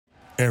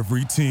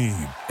Every team,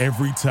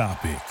 every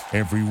topic,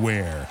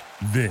 everywhere.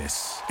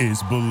 This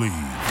is Believe.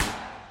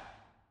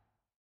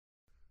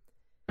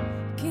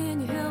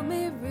 Can you help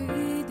me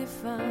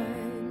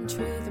redefine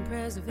truth and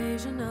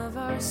preservation of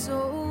our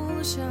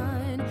soul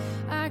shine?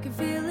 I can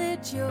feel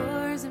it,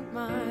 yours and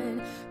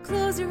mine.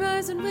 Close your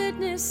eyes and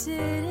witness it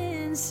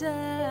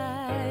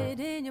inside.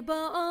 In your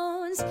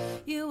bones,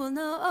 you will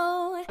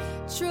know.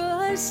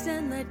 Trust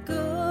and let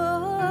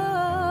go.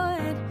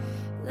 And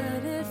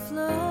let it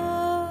flow.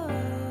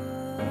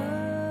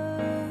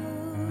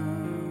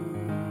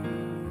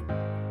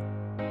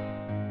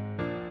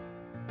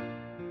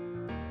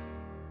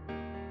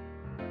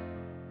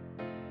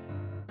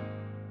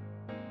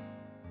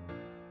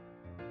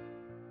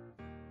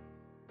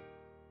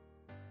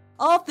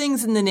 All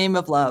Things in the Name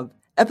of Love,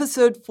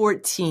 Episode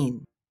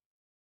 14.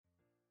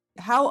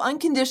 How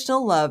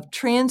Unconditional Love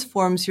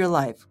Transforms Your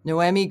Life,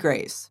 Noemi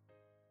Grace.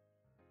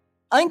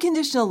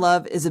 Unconditional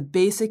love is a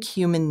basic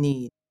human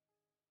need.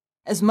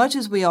 As much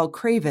as we all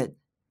crave it,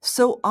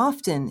 so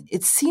often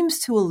it seems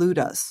to elude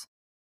us.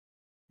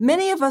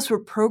 Many of us were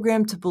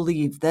programmed to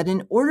believe that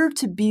in order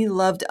to be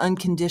loved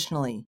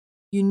unconditionally,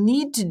 you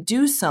need to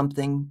do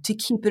something to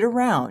keep it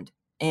around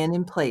and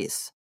in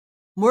place,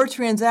 more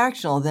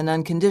transactional than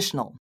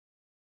unconditional.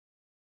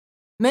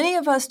 Many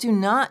of us do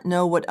not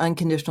know what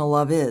unconditional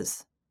love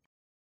is.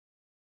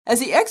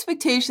 As the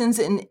expectations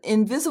and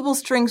invisible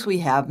strings we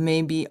have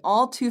may be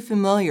all too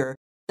familiar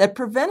that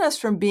prevent us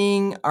from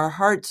being our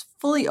hearts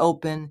fully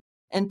open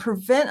and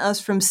prevent us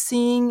from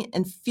seeing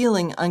and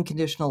feeling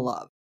unconditional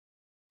love.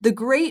 The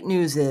great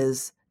news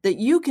is that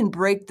you can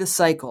break the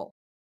cycle.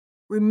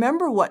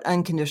 Remember what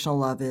unconditional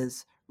love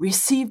is,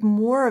 receive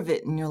more of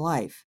it in your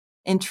life,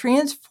 and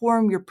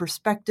transform your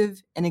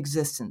perspective and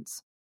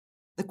existence.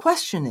 The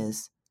question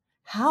is,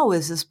 how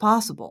is this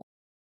possible?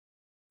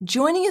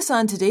 Joining us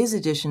on today's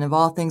edition of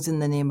All Things in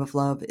the Name of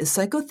Love is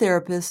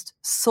psychotherapist,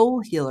 soul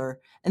healer,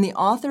 and the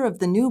author of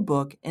the new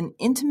book, An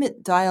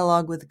Intimate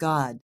Dialogue with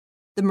God,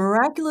 The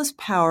Miraculous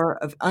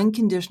Power of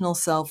Unconditional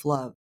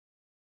Self-Love,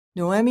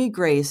 Noemi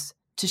Grace,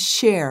 to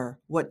share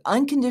what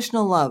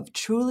unconditional love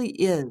truly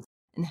is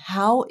and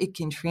how it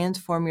can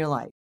transform your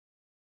life.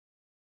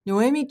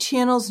 Noemi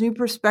channels new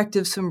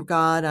perspectives from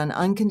God on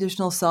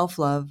unconditional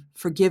self-love,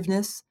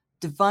 forgiveness,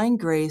 divine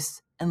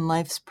grace, and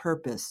life's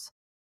purpose.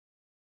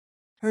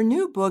 Her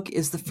new book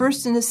is the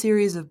first in a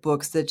series of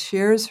books that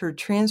shares her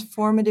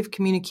transformative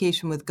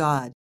communication with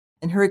God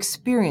and her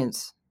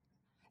experience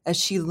as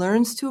she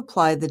learns to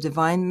apply the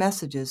divine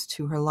messages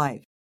to her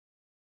life.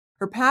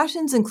 Her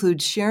passions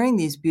include sharing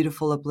these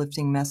beautiful,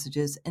 uplifting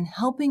messages and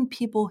helping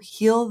people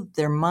heal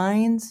their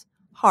minds,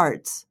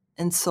 hearts,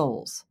 and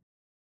souls.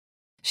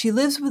 She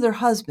lives with her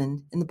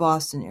husband in the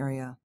Boston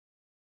area.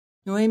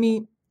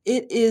 Noemi,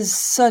 it is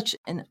such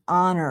an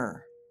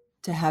honor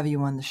to have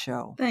you on the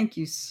show. Thank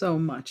you so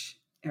much,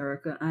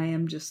 Erica. I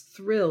am just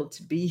thrilled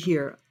to be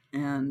here.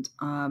 And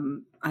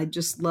I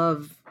just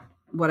love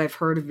what I've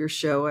heard of your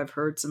show. I've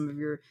heard some of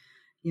your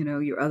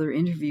other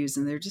interviews,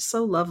 and they're just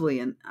so lovely.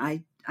 And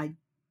I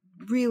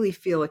really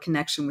feel a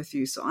connection with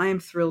you. So I am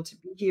thrilled to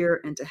be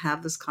here and to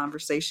have this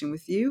conversation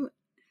with you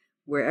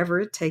wherever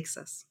it takes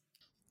us.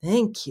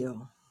 Thank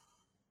you.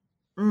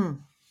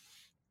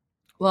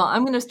 Well,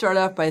 I'm going to start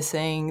off by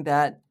saying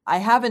that I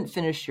haven't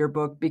finished your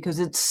book because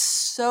it's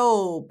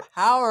so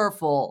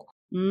powerful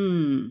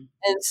and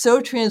so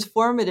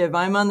transformative.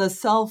 I'm on the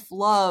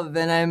self-love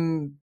and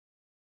I'm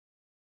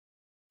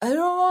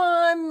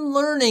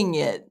learning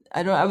it.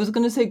 I was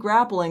going to say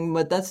grappling,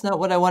 but that's not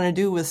what I want to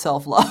do with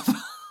self-love.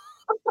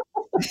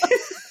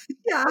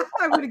 Yeah,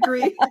 I would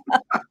agree.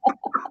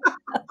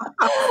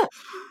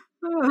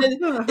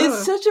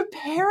 It's such a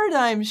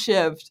paradigm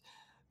shift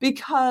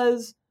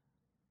because,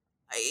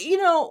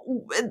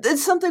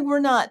 it's something we're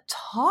not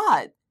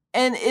taught.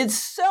 And it's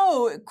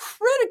so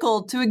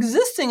critical to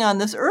existing on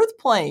this earth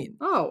plane.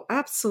 Oh,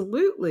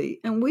 absolutely.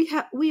 And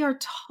we are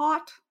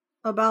taught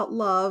about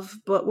love,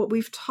 but what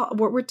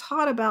we're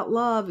taught about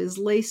love is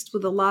laced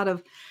with a lot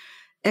of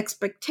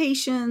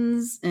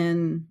expectations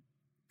and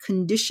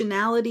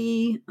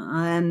conditionality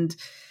and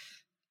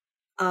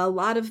a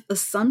lot of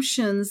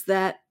assumptions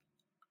that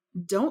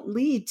don't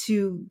lead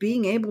to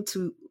being able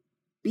to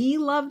be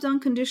loved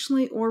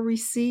unconditionally or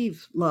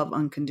receive love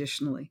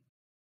unconditionally.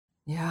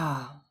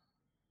 Yeah.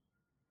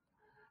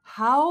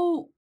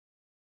 How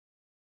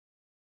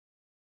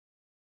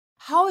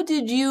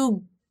did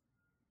you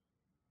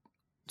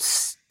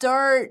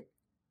start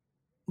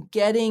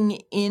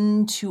getting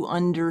into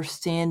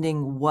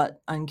understanding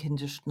what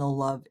unconditional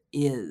love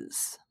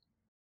is?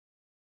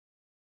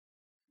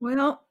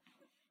 Well,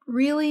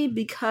 really,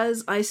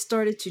 because I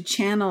started to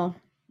channel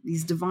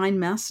these divine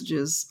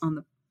messages on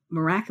the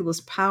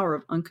miraculous power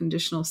of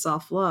unconditional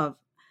self-love,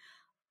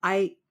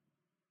 I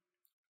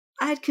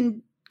had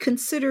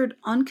considered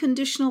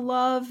unconditional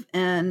love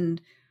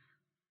and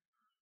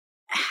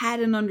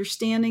had an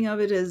understanding of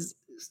it as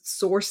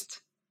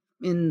sourced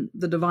in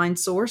the divine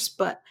source,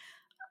 but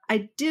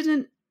I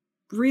didn't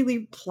really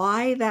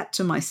apply that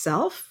to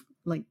myself,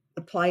 like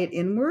apply it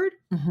inward.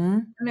 Mm-hmm.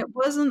 And it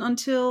wasn't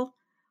until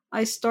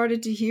I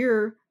started to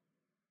hear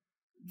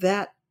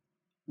that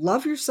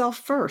love yourself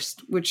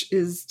first, which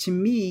is, to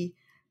me,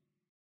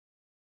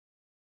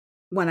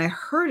 when I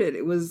heard it,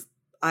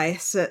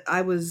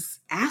 I was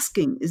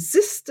asking,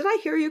 did I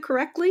hear you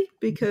correctly?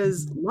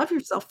 Because love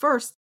yourself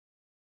first.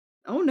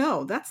 Oh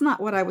no, that's not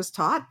what I was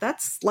taught.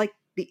 That's like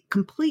the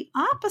complete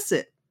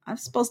opposite. I'm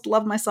supposed to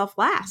love myself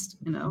last,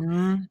 you know?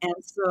 Mhm. And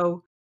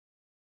so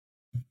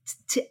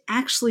to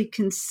actually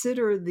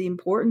consider the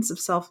importance of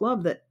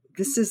self-love, that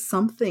this is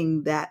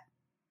something that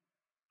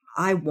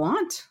I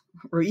want,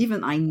 or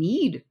even I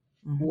need,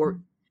 or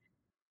Mhm.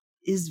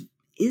 is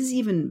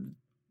even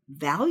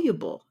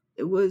valuable.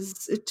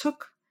 It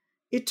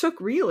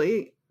took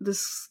really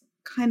this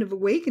kind of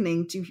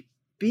awakening to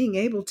being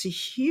able to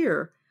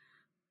hear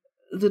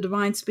the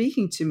divine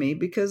speaking to me,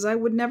 because I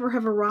would never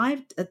have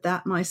arrived at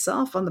that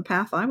myself on the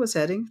path I was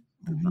heading.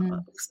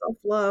 Mhm.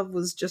 Self-love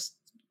was just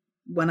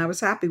when I was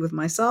happy with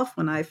myself,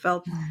 when I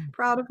felt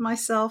proud of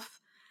myself.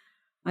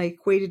 I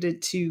equated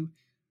it to,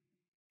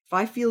 if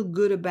I feel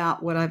good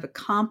about what I've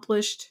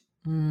accomplished,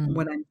 Mm.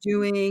 what I'm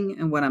doing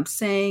and what I'm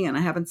saying, and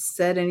I haven't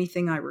said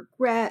anything I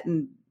regret,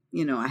 and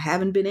I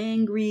haven't been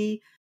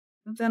angry,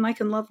 then I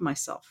can love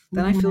myself.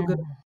 Then I feel good.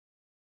 Mhm.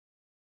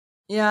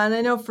 Yeah, and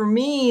I know for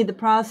me, the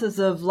process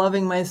of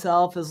loving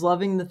myself is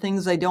loving the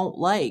things I don't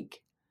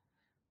like,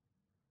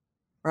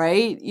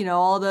 right?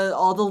 All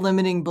the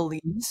limiting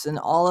beliefs and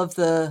all of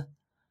the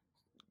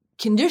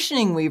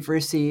conditioning we've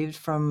received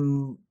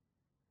from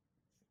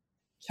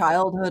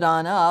childhood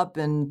on up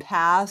and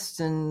past,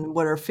 and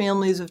what our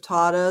families have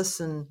taught us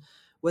and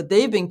what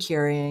they've been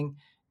carrying.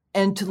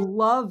 And to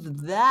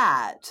love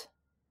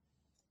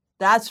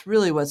that's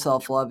really what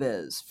self-love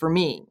is for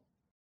me.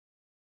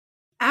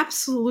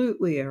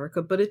 Absolutely,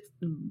 Erica.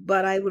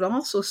 But I would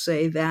also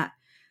say that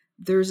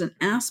there's an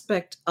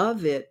aspect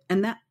of it,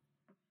 and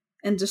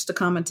just to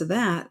comment to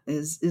that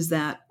is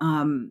that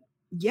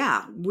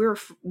yeah,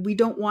 we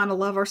don't want to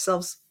love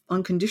ourselves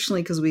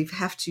unconditionally, because we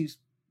have to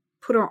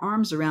put our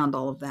arms around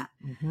all of that.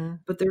 Mhm.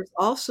 But there's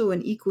also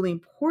an equally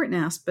important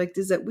aspect,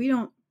 is that we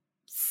don't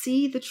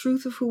see the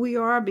truth of who we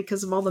are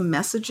because of all the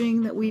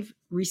messaging that we've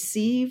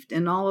received,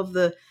 and all of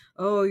the,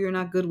 oh, you're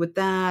not good with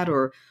that,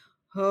 or,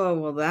 oh,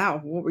 well,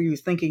 what were you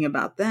thinking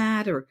about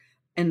that?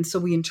 And so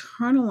we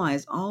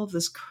internalize all of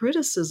this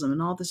criticism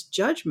and all this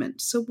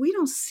judgment. So we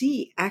don't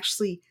see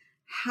actually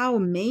how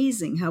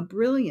amazing, how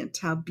brilliant,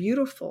 how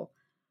beautiful,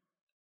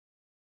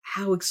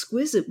 how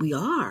exquisite we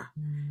are.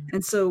 Mm.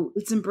 And so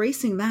it's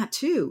embracing that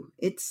too.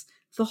 It's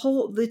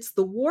the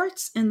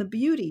warts and the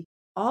beauty,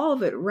 all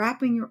of it,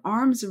 wrapping your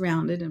arms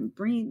around it and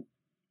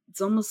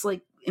it's almost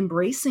like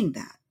embracing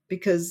that,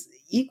 because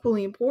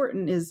equally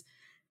important is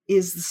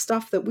the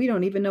stuff that we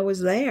don't even know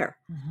is there.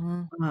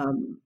 Mhm.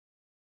 Um,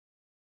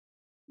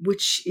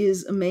 which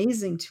is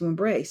amazing to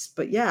embrace.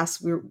 But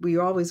yes, we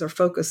always are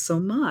focused so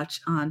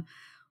much on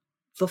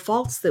the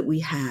faults that we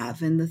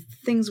have and the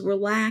things we're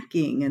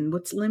lacking and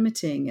what's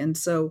limiting. And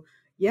so,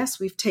 yes,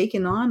 we've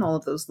taken on all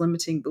of those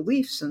limiting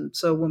beliefs. And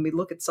so when we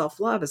look at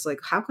self-love, it's like,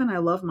 how can I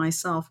love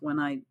myself when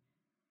I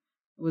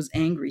was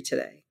angry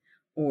today?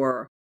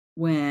 Or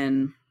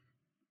when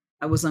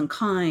I was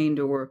unkind,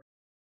 or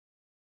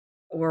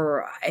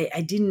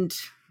I didn't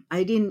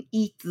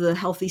eat the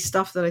healthy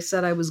stuff that I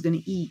said I was going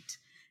to eat.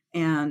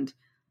 And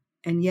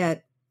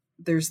yet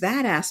there's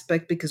that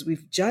aspect, because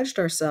we've judged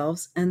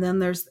ourselves. And then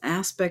there's the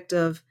aspect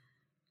of,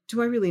 do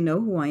I really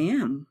know who I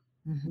am?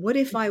 Mhm. What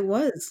if I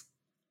was?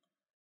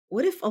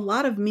 What if a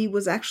lot of me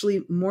was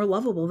actually more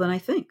lovable than I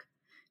think?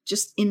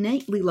 Just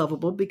innately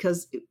lovable,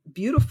 because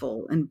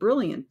beautiful and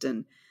brilliant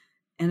and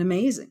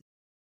amazing.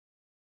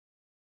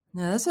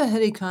 Yeah, that's a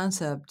heady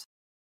concept.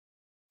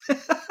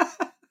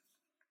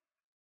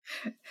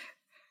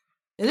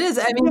 It is.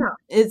 I mean, Yeah,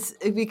 it's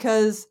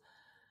because,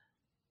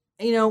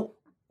 you know,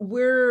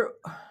 we're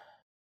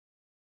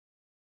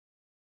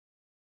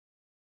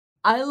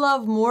I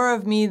love more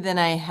of me than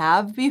I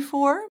have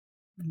before,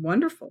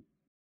 wonderful.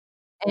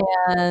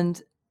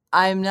 and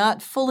I'm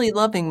not fully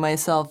loving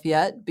myself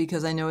yet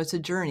because I know it's a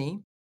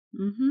journey.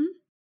 Hmm.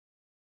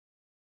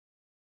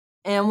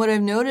 And what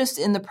I've noticed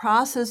in the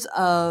process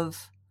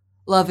of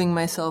loving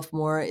myself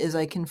more is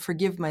I can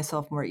forgive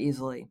myself more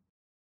easily.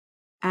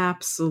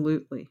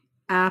 Absolutely.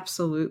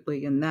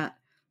 Absolutely. And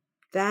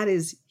that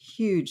is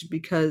huge,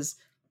 because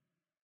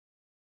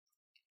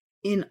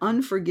in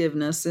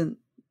unforgiveness, and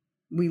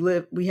we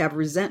have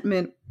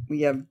resentment,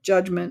 we have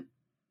judgment,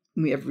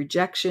 we have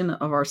rejection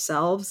of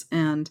ourselves,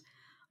 and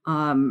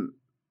um,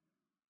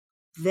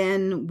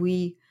 then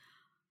we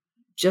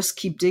just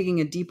keep digging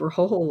a deeper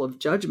hole of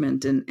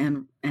judgment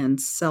and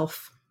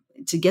self,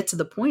 to get to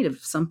the point of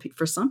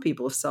for some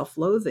people, of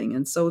self-loathing.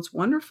 And so it's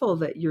wonderful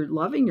that you're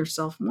loving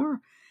yourself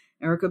more,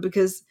 Erica,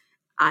 because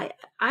I'm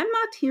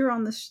not here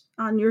on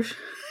on your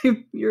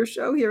your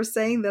show here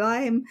saying that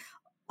I am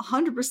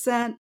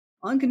 100%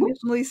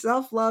 unconditionally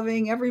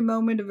self-loving every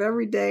moment of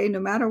every day, no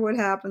matter what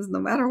happens, no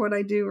matter what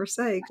I do or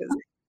say, because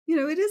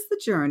it is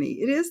the journey.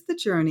 It is the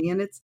journey,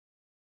 and it's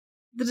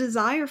the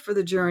desire for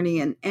the journey,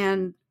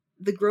 and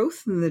the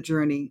growth in the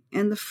journey,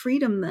 and the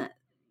freedom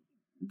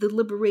the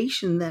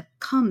liberation that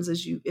comes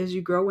as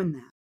you grow in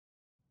that.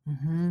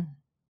 Mm-hmm.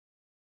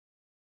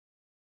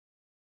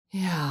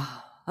 Yeah.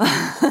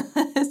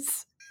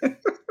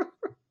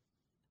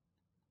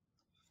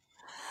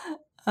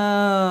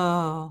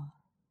 Oh.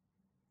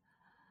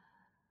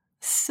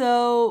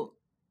 So,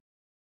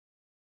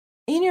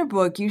 in your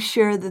book, you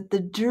share that the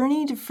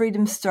journey to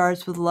freedom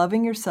starts with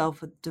loving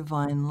yourself with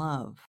divine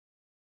love.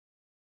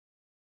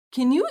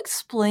 Can you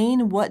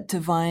explain what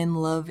divine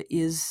love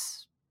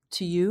is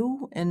to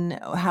you and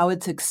how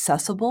it's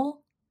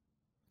accessible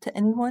to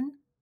anyone?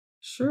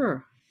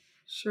 Sure.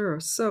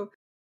 So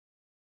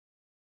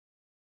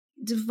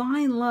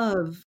divine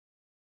love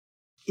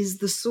is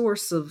the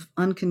source of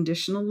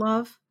unconditional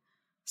love.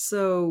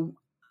 So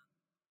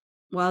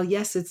while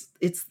yes,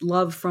 it's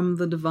love from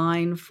the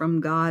divine, from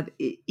God,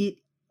 it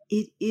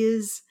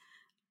is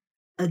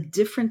a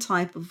different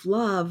type of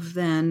love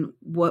than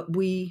what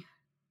we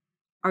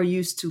are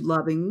used to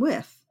loving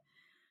with.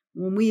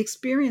 When we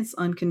experience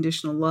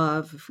unconditional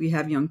love, if we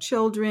have young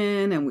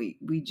children and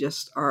we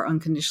just are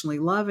unconditionally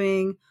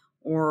loving,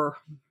 or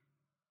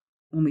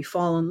when we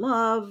fall in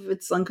love,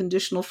 it's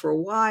unconditional for a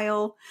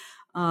while.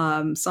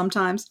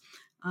 Sometimes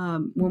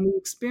when we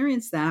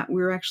experience that,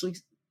 we're actually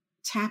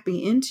tapping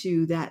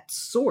into that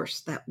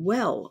source, that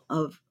well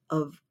of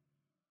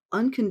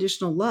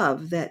unconditional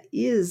love that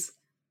is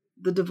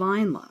the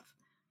divine love.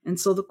 And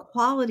so the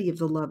quality of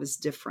the love is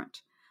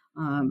different.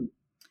 Um,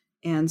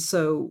 and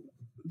so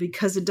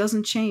because it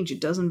doesn't change, it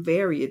doesn't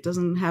vary, it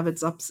doesn't have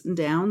its ups and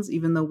downs,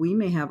 even though we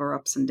may have our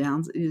ups and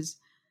downs, it is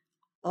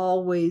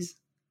always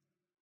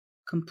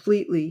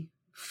completely,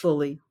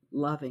 fully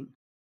loving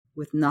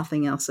with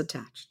nothing else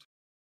attached.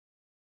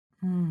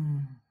 Hmm.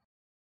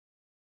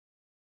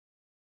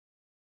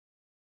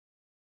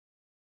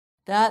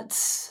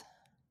 That's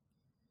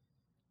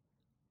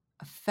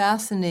a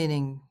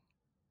fascinating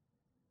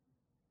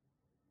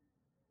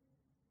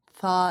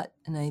thought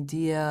and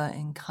idea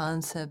and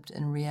concept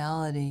and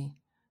reality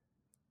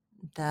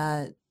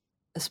that,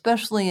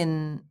 especially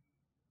in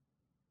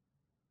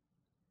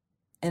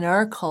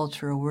our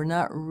culture, we're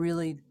not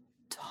really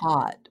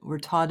taught. We're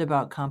taught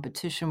about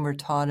competition, we're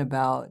taught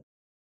about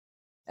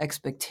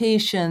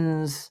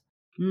expectations.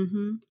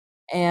 Mm-hmm.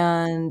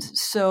 And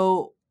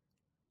so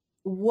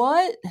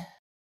what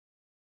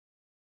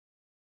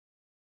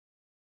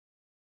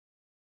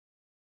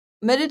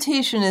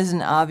meditation is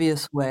an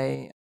obvious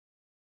way.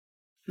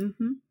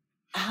 Mm-hmm.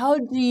 How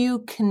do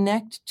you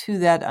connect to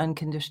that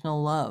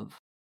unconditional love?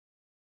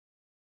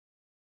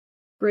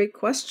 Great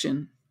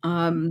question.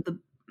 One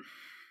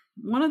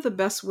of the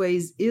best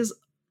ways is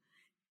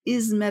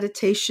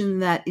meditation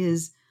that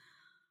is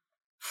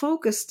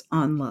focused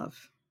on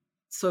love.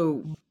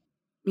 So,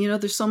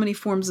 there's so many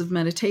forms of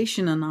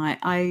meditation, and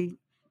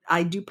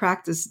I do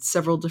practice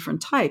several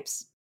different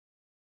types.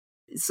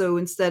 So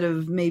instead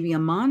of maybe a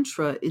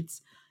mantra,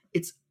 it's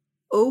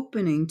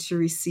opening to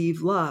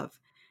receive love.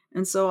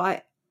 And so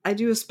I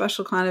do a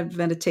special kind of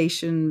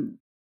meditation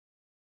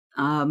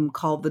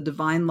called the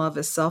Divine Love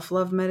as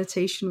Self-Love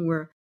meditation,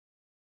 where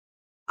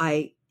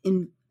I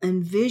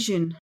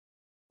envision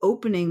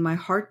opening my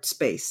heart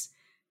space,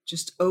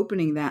 just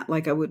opening that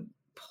like I would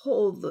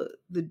pull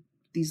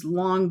these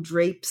long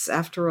drapes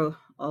after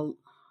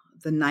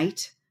the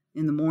night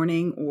in the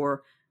morning,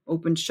 or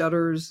open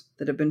shutters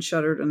that have been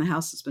shuttered and the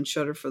house has been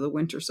shuttered for the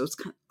winter. So it's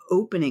kind of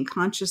opening,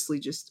 consciously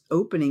just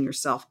opening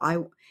yourself.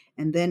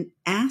 And then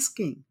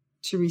asking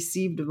to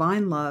receive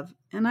divine love.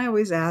 And I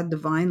always add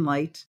divine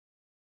light,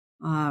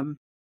 and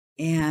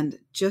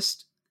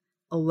just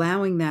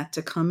allowing that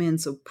to come in.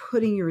 So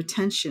putting your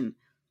attention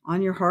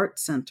on your heart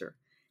center,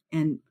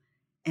 and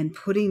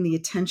putting the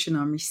attention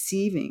on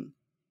receiving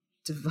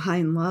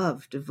divine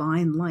love,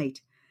 divine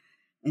light,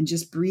 and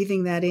just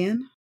breathing that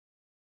in.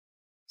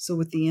 So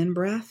with the in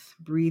breath,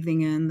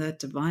 breathing in that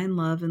divine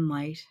love and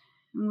light,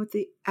 and with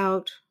the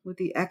out, with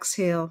the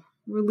exhale,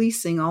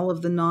 releasing all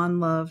of the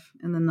non-love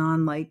and the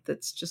non-light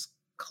that's just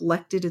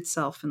collected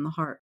itself in the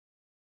heart.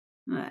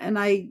 And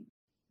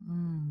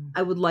Mm.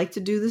 I would like to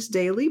do this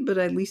daily, but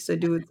at least I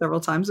do it several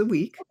times a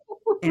week.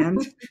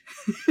 And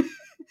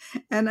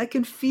and I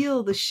can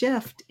feel the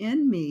shift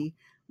in me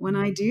when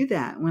I do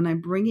that, when I'm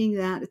bringing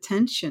that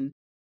attention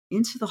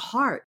into the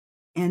heart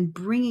and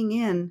bringing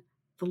in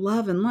the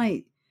love and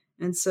light.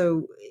 And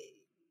so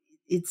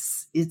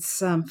it's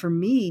for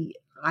me,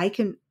 I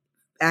can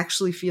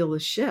actually feel the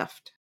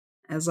shift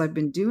as I've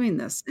been doing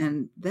this.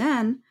 And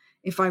then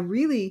if I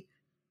really,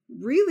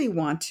 really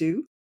want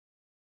to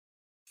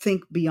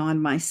think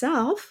beyond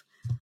myself,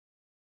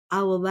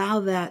 I'll allow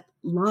that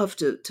love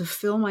to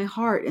fill my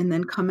heart and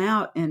then come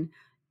out and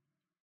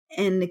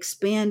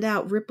expand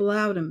out, ripple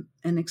out, and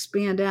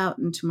expand out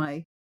into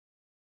my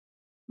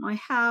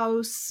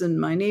house and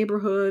my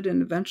neighborhood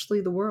and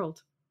eventually the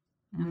world.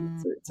 And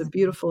Mm. it's a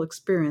beautiful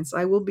experience.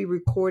 I will be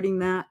recording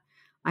that.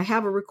 I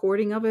have a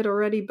recording of it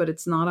already, but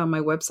it's not on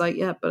my website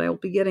yet. But I'll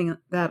be getting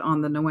that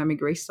on the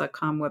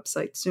noemigrace.com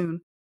website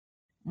soon.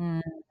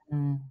 Mm.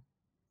 Mm.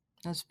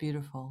 That's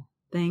beautiful.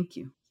 Thank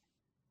you.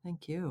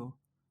 Thank you.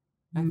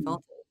 I Mm.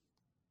 felt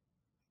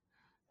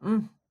it.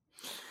 Mm.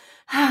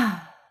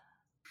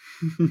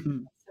 Sit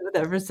with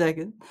that for a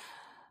second.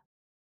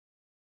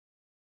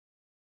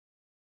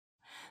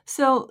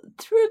 So,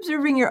 through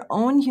observing your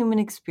own human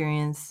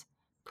experience,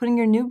 putting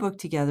your new book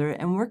together,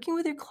 and working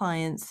with your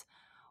clients,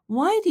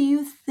 why do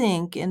you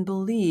think and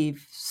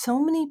believe so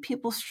many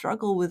people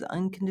struggle with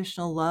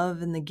unconditional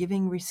love in the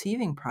giving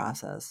receiving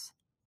process?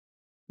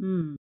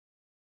 Hmm.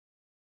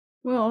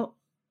 Well,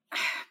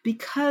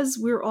 because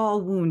we're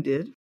all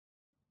wounded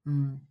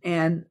Mm.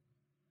 and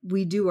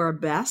we do our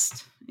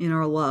best in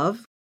our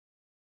love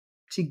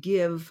to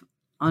give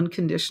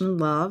unconditional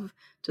love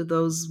to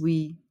those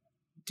we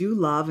do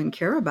love and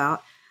care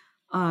about.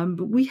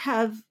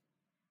 But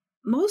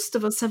most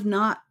of us have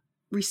not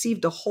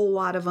received a whole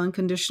lot of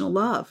unconditional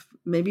love,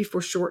 maybe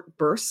for short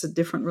bursts of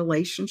different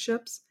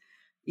relationships,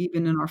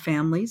 even in our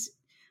families.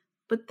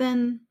 But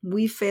then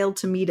we failed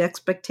to meet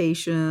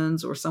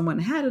expectations, or someone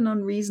had an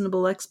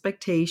unreasonable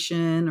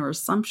expectation, or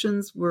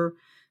assumptions were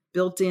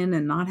built in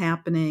and not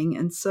happening.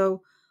 And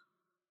so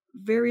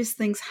various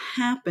things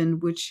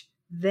happened, which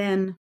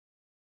then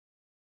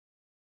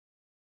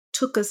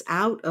took us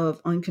out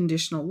of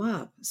unconditional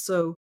love.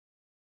 So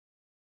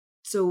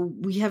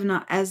we have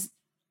not, as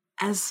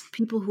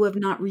people who have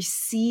not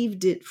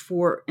received it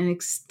for an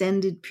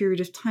extended period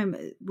of time,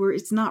 where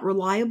it's not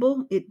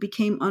reliable, it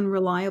became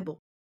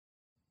unreliable.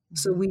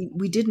 So Mhm.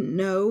 we didn't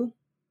know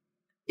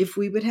if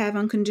we would have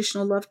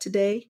unconditional love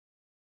today.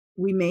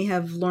 We may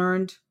have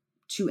learned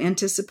to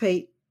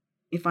anticipate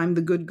if I'm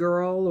the good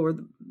girl or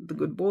the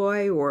good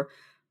boy, or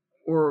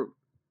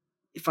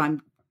if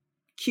I'm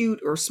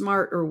cute or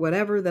smart or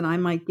whatever, then I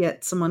might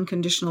get some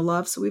unconditional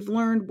love. So we've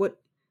learned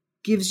what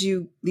gives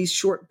you these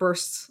short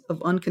bursts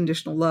of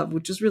unconditional love,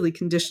 which is really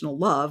conditional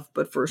love,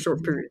 but for a short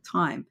Mhm. period of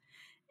time.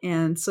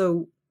 And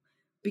so,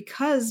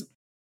 because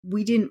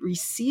we didn't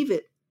receive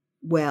it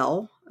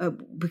well,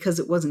 because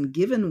it wasn't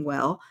given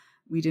well,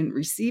 we didn't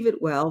receive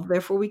it well,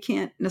 therefore, we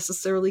can't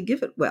necessarily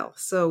give it well.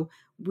 So,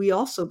 we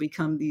also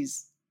become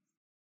these,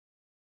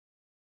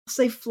 I'll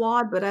say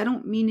flawed, but I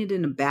don't mean it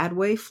in a bad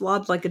way,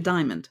 flawed like a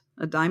diamond.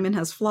 A diamond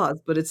has flaws,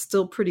 but it's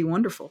still pretty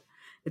wonderful.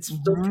 It's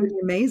still Mhm. pretty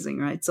amazing,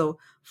 right? So,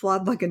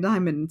 flawed like a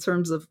diamond in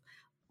terms of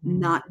Mm.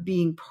 not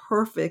being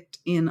perfect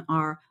in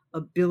our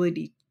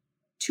ability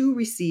to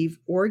receive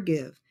or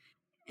give.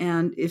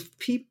 And if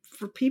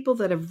for people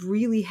that have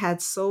really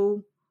had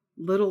so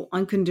little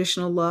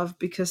unconditional love,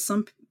 because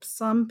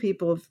some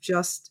people have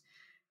just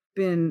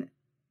been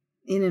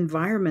in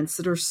environments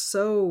that are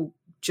so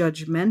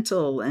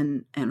judgmental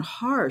and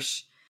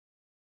harsh,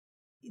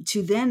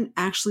 to then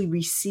actually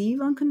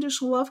receive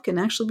unconditional love can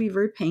actually be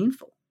very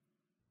painful.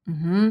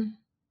 Mhm.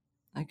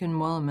 I can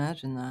well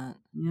imagine that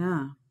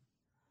Yeah.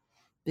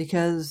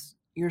 because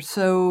you're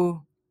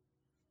so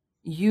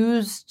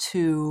used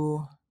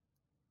to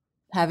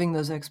having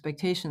those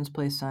expectations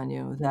placed on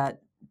you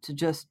that to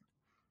just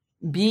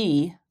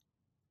be,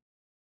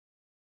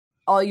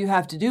 all you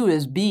have to do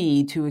is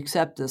be to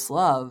accept this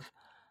love.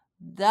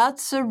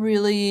 That's a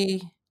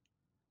really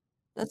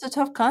that's a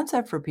tough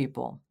concept for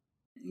people.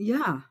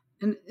 Yeah.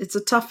 And it's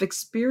a tough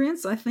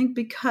experience, I think,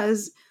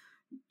 because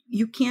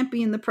you can't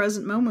be in the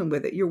present moment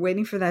with it. You're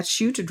waiting for that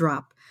shoe to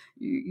drop.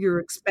 You're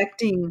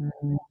expecting,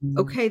 Mhm.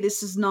 okay,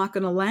 this is not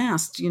going to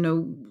last.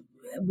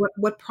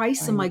 What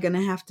price am I Right. going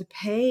to have to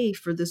pay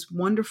for this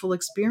wonderful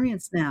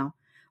experience now?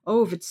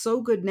 Oh, if it's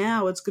so good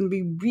now, it's going to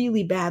be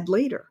really bad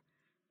later.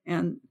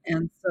 And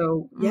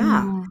so,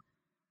 yeah, Mm.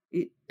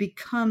 it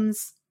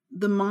becomes,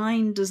 the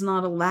mind does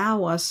not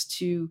allow us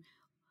to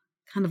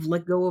kind of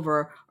let go of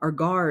our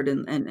guard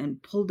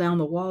and pull down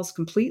the walls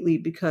completely,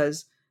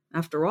 because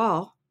after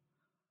all,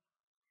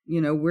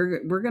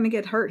 we're going to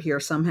get hurt here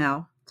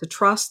somehow. To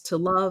trust, to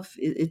love,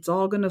 it's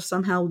all going to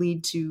somehow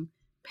lead to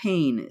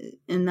pain,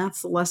 and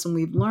that's the lesson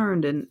we've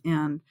learned,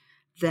 and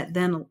that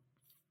then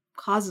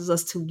causes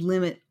us to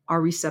limit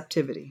our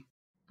receptivity.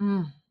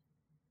 Mm.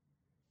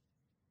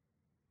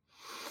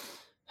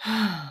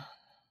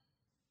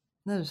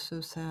 That is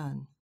so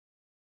sad.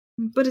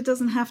 But it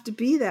doesn't have to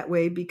be that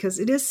way, because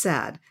it is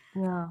sad.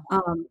 Yeah.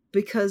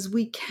 Because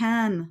we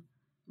can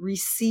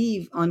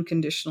receive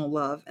unconditional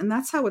love, and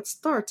that's how it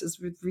starts, is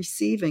with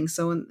receiving.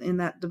 So in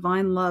that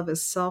divine love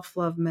is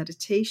self-love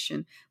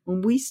meditation,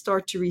 when we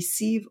start to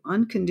receive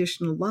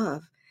unconditional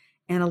love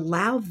and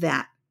allow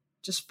that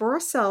just for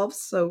ourselves,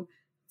 so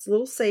it's a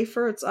little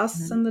safer, it's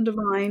us Mhm. and the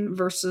divine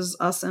versus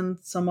us and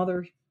some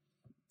other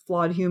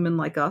flawed human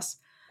like us.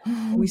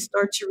 We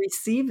start to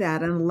receive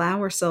that and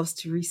allow ourselves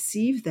to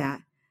receive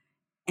that,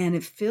 and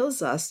it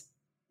fills us.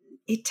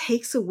 It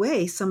takes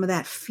away some of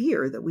that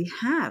fear that we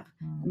have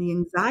Mm. and the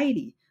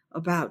anxiety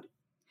about,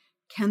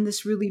 can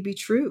this really be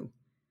true?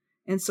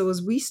 And so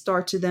as we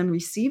start to then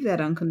receive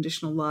that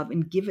unconditional love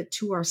and give it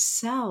to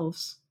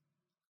ourselves,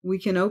 we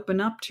can open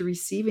up to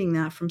receiving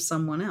that from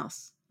someone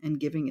else and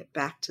giving it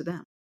back to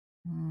them.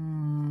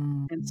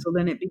 Mm. And so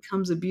then it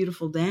becomes a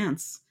beautiful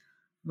dance,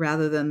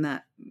 rather than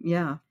that,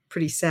 yeah,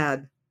 pretty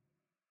sad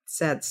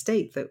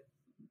state that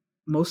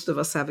most of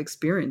us have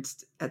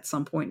experienced at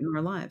some point in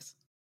our lives.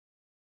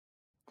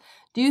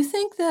 Do you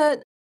think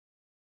that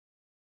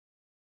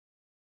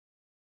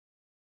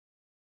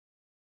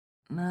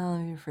Well,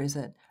 let me rephrase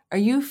that. Are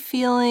you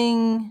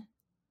feeling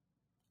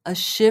a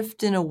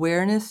shift in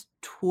awareness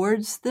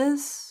towards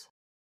this?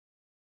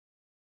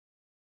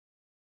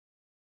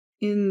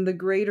 In the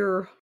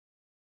greater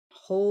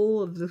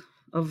whole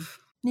of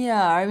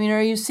Yeah, I mean,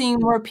 are you seeing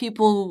more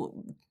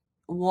people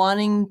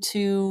wanting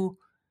to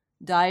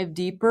dive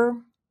deeper?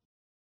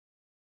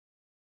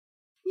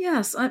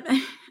 yes,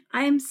 I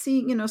am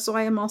seeing, so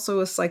I am also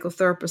a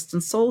psychotherapist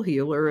and soul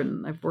healer,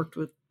 and I've worked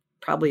with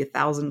probably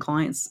 1,000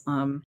 clients.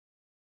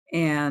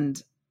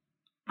 And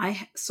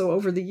so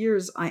over the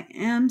years, I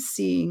am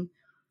seeing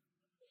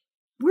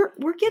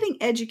we're getting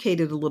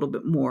educated a little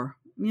bit more.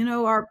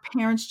 Our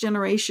parents'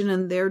 generation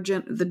and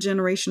the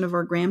generation of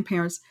our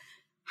grandparents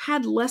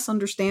had less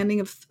understanding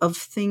of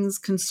things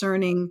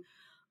concerning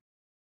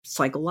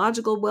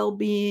psychological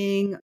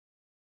well-being,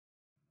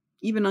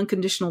 even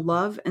unconditional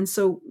love. And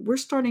so we're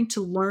starting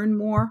to learn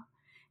more.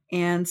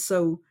 And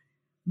so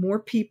more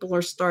people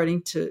are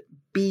starting to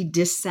be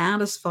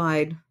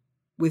dissatisfied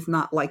with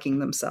not liking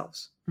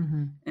themselves.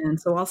 Mm-hmm.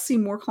 And so I'll see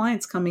more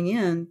clients coming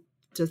in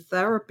to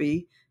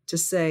therapy to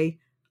say,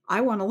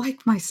 I want to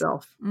like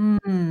myself.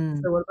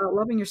 Mm. So what about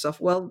loving yourself?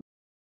 Well,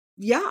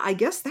 yeah, I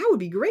guess that would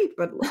be great,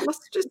 but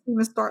let's just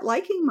even start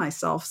liking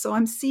myself. So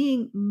I'm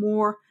seeing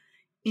more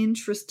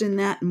interest in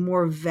that and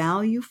more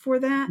value for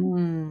that.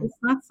 Mm. It's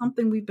not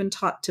something we've been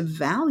taught to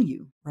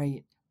value.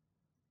 Right.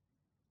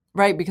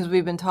 Right, because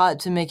we've been taught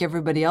to make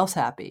everybody else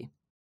happy.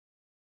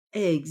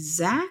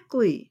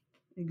 Exactly.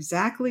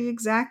 Exactly,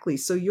 exactly.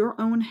 So your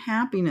own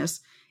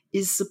happiness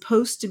is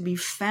supposed to be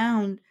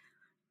found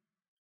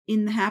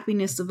in the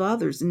happiness of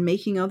others and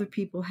making other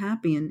people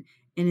happy and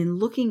in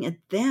looking at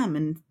them.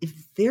 And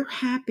if they're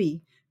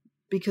happy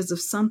because of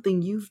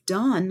something you've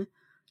done,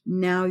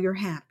 now you're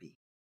happy.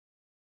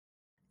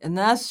 And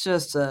that's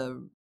just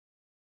a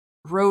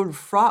road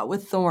fraught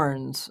with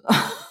thorns.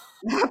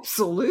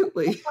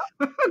 Absolutely.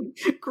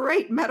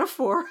 Great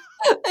metaphor.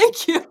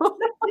 Thank you.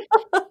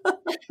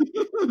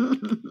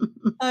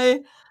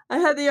 I I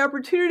had the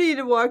opportunity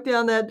to walk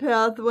down that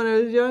path when I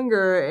was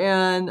younger,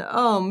 and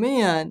oh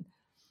man,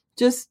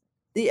 just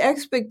the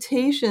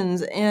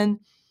expectations. And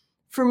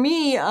for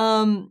me,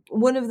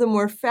 one of the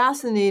more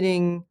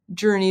fascinating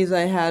journeys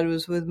I had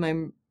was with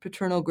my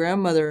paternal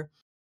grandmother,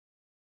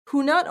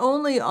 who not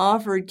only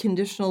offered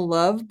conditional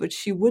love, but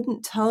she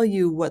wouldn't tell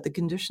you what the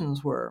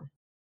conditions were,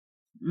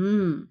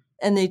 Mm.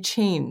 and they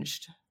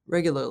changed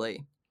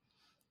regularly.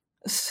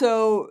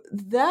 So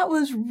that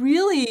was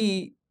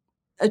really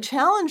a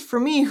challenge for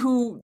me,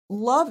 who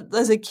loved,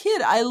 as a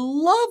kid, I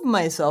loved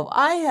myself.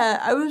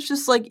 I was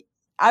just like,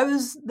 I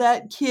was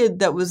that kid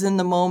that was in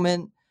the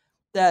moment,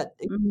 that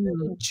Mm.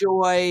 exuded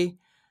joy,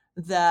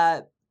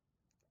 that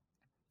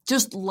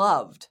just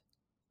loved.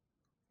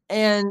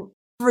 And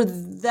for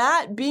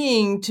that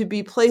being to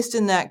be placed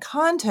in that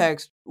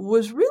context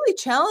was really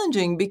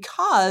challenging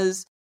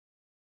because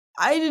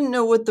I didn't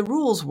know what the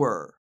rules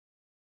were.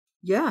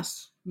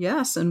 Yes.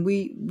 Yes. And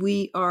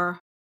we are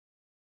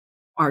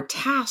our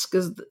task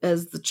as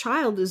the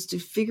child is to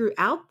figure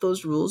out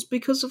those rules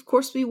because of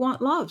course we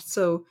want love.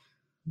 So,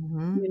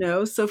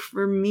 Mhm. so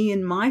for me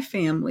and my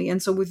family,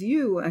 and so with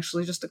you,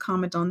 actually, just to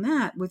comment on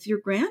that, with your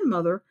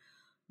grandmother,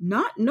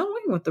 not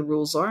knowing what the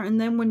rules are,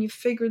 and then when you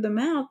figure them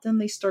out, then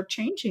they start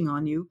changing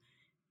on you.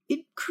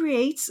 It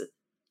creates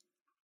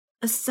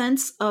a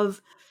sense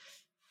of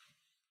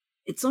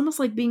it's almost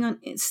like being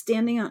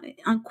standing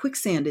on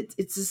quicksand.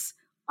 It's this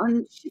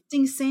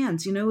unshifting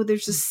sands.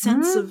 There's a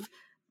sense Mhm.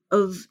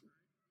 of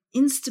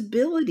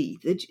instability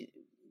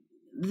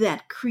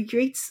that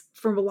creates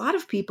for a lot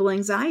of people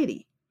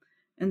anxiety.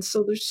 And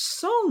so there's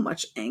so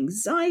much Yeah.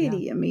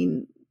 anxiety. I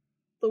mean,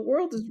 the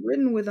world is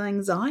ridden with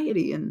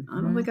anxiety, and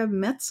I don't Mhm. think I've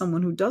met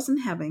someone who doesn't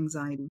have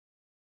anxiety.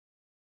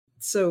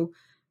 So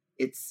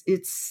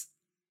it's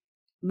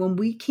when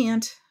we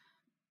can't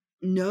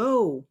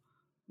know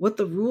what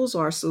the rules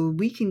are so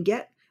we can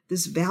get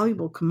this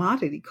valuable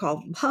commodity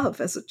called love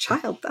as a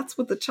child. That's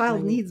what the child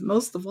Right. needs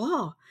most of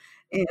all.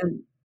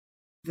 And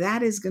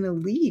that is going to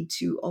lead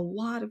to a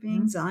lot of Mhm.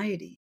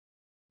 anxiety.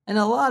 And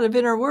a lot of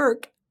inner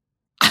work.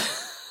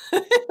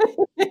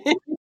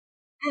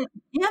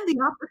 And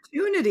the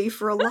opportunity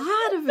for a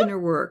lot of inner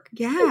work.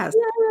 Yes. Yes,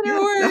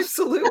 Inner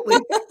absolutely.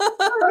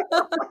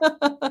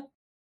 work.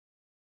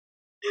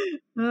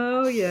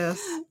 Oh, yes.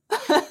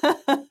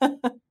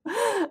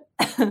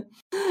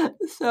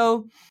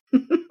 So,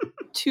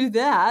 to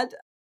that,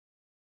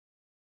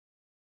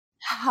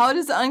 how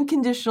does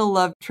unconditional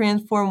love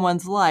transform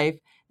one's life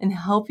and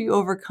help you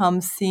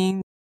overcome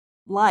seeing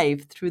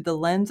life through the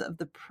lens of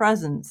the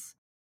present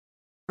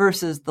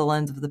versus the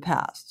lens of the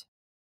past?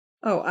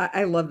 Oh,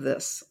 I love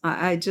this.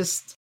 I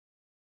just,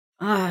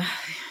 uh,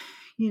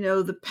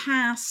 the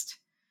past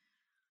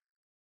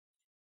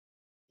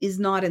is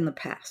not in the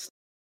past.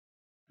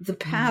 The Mhm.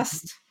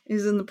 past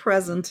is in the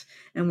present,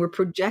 and we're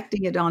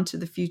projecting it onto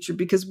the future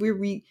because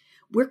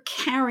we're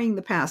carrying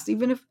the past,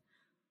 even if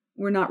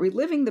we're not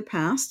reliving the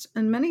past.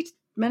 And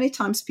many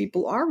times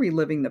people are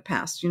reliving the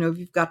past. If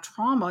you've got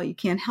trauma, you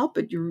can't help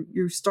it.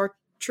 You start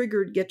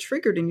get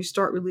triggered and you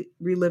start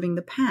reliving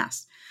the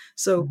past.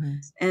 So,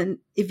 and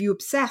if you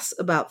obsess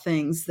about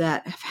things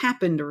that have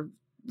happened or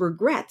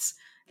regrets,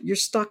 you're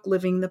stuck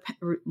living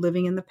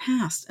in the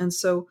past. And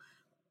so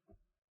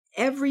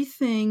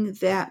everything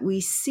that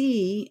we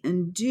see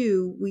and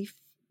do,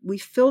 we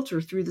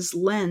filter through this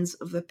lens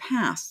of the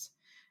past.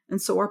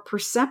 And so our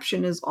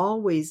perception is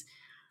always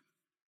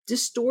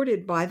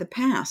distorted by the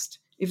past.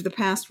 If the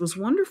past was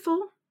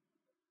wonderful,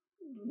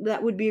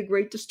 that would be a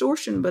great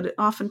distortion, but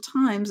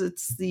oftentimes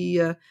it's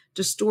the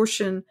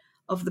distortion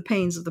of the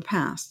pains of the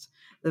past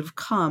that have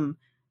come.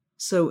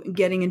 So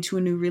getting into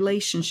a new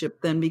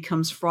relationship then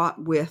becomes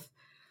fraught with,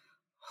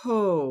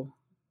 oh,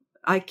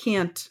 I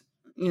can't,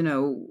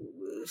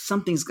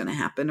 something's going to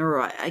happen,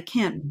 or I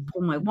can't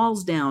pull my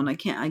walls down. I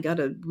got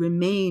to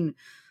remain,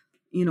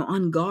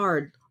 on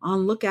guard,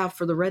 on lookout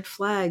for the red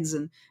flags.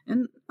 And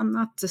I'm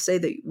not to say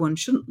that one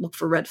shouldn't look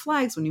for red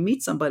flags when you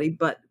meet somebody,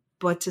 but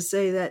to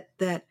say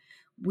that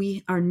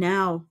we are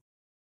now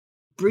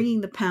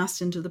bringing the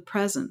past into the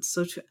present.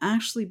 So to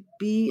actually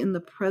be in the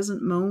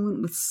present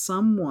moment with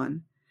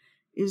someone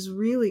is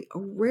really a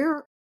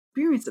rare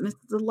experience, and it's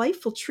a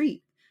delightful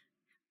treat.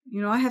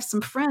 I have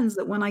some friends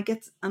that when I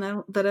get, that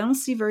I don't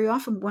see very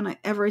often,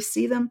 whenever I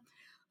see them,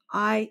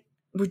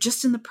 we're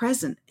just in the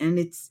present, and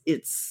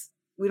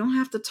we don't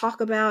have to talk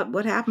about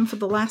what happened for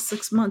the last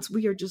 6 months.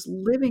 We are just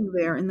living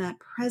there in that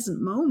present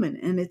moment,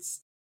 and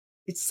it's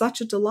such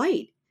a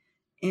delight,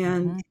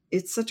 and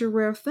it's such a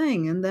rare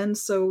thing. And then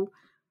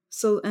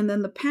and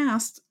then the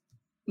past,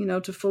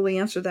 to fully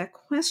answer that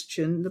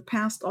question, the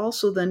past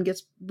also then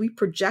we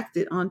project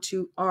it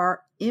onto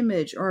our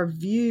image, our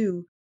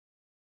view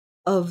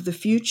of the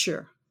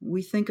future.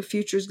 We think a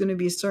future is going to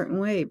be a certain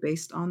way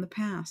based on the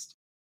past.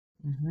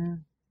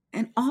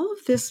 And all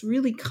of this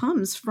really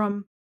comes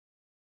from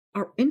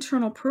our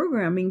internal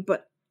programming,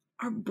 but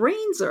our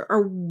brains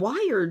are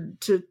wired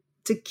to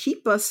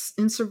keep us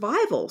in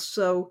survival.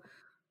 So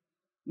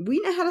we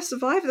know how to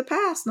survive the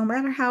past. No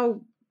matter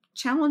how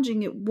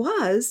challenging it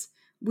was,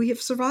 we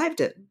have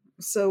survived it.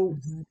 So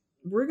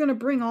we're going to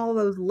bring all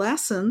those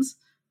lessons,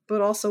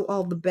 but also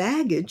all the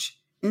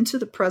baggage into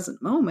the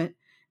present moment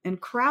and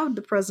crowd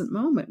the present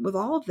moment with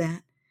all of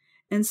that.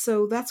 And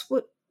so that's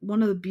what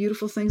one of the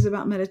beautiful things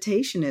about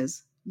meditation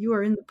is. You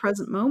are in the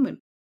present moment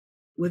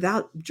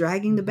without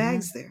dragging the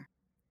bags there.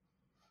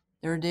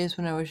 There are days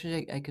when I wish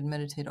I could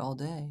meditate all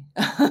day.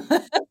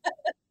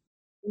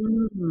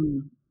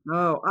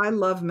 Oh, I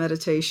love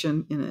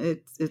meditation.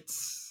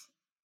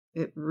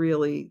 It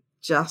really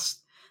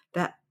just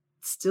that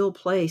still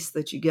place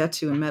that you get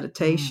to in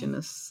meditation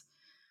is,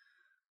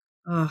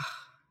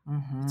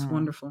 it's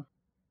wonderful.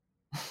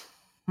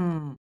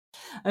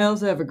 I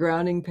also have a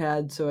grounding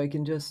pad, so I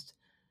can just,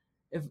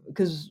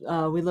 because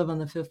we live on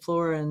the 5th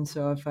floor, and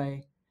so if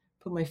I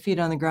put my feet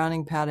on the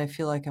grounding pad, I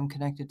feel like I'm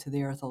connected to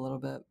the earth a little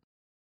bit.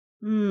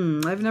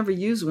 I've never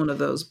used one of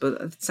those,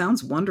 but it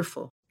sounds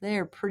wonderful. They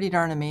are pretty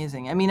darn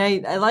amazing. I mean,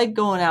 I like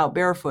going out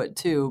barefoot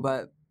too,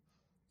 but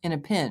in a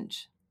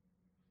pinch,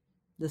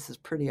 this is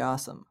pretty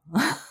awesome.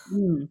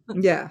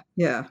 Yeah.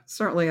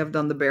 Certainly I've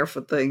done the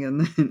barefoot thing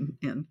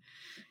and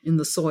in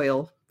the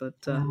soil, but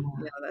yeah,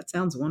 that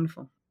sounds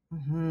wonderful.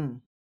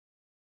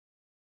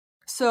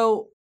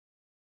 So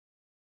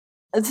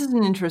this is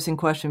an interesting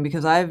question,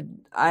 because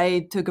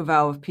I took a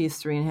vow of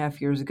peace 3.5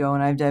 years ago,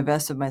 and I've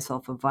divested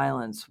myself of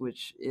violence,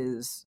 which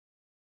is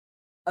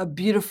a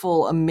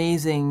beautiful,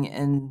 amazing,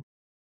 and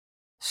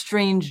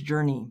strange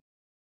journey.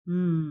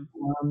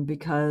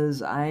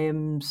 Because I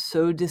am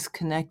so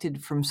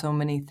disconnected from so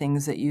many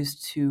things that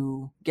used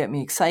to get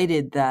me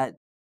excited that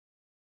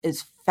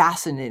it's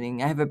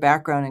fascinating. I have a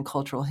background in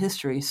cultural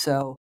history,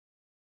 so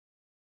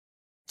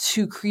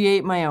to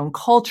create my own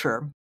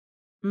culture,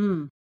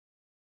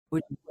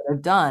 which is what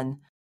I've done,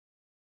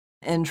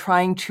 and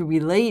trying to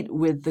relate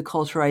with the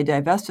culture I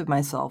divested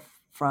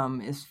myself from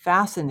is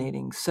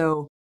fascinating.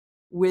 So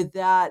with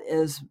that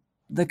as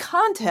the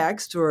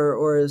context,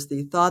 or as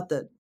the thought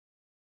that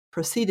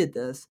preceded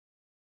this,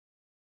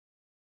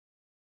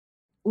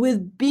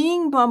 with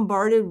being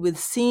bombarded with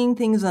seeing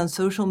things on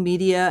social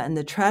media and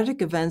the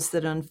tragic events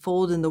that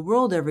unfold in the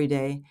world every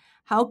day,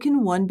 how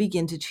can one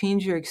begin to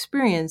change your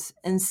experience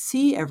and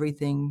see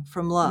everything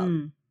from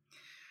love?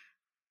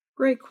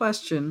 Great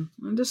question.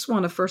 I just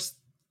want to first,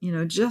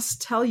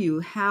 just tell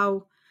you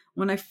how,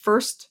 when I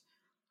first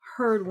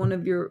heard one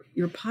of your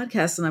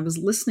podcasts and I was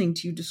listening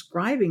to you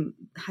describing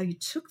how you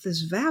took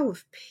this vow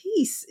of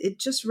peace, it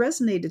just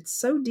resonated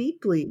so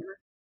deeply.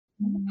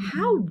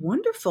 How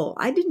wonderful.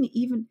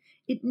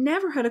 It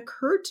never had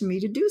occurred to me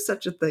to do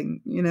such a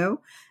thing,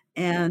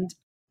 and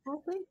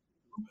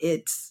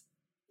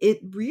it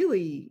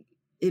really,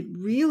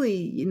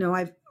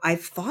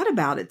 I've thought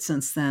about it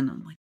since then.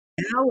 I'm like,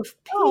 vow of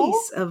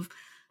peace that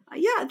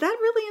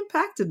really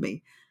impacted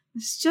me.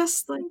 It's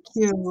just like,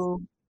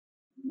 you.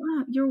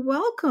 Wow, you're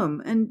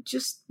welcome. And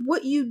just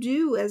what you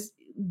do as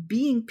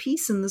being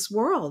peace in this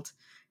world.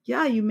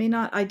 Yeah, you may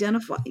not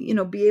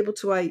be able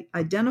to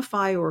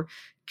identify or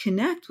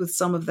connect with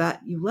some of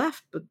that you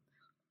left, but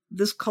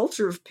this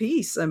culture of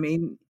peace, I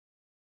mean,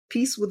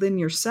 peace within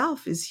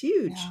yourself is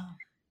huge. Yeah.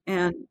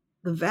 And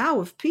the vow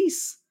of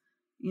peace,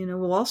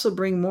 will also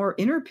bring more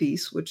inner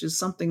peace, which is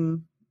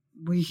something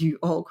we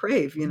all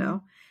crave,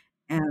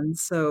 And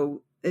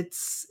so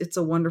it's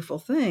a wonderful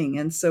thing.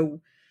 And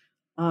so,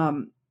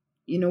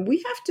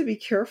 we have to be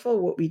careful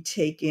what we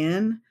take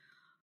in.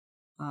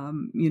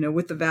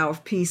 With the vow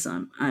of peace,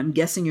 I'm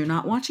guessing you're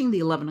not watching the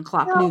 11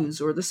 o'clock No,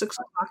 news or the 6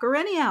 o'clock or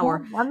any no,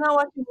 hour. I'm not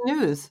watching the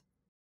news.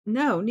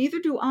 No, neither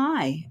do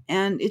I.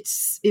 And it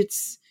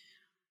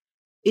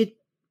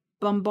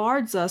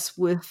bombards us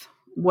with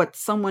what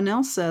someone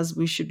else says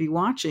we should be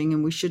watching,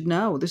 and we should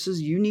know.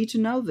 You need to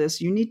know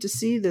this. You need to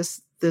see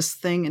this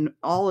thing in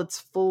all its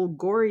full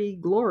gory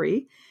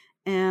glory.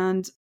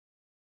 And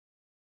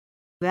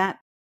that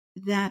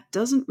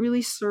doesn't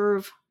really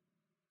serve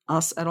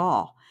us at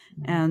all.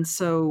 And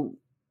so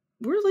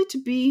really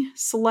to be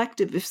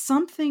selective. If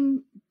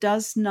something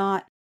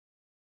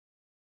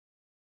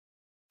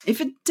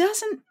if it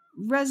doesn't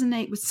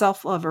resonate with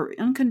self-love or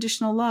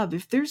unconditional love,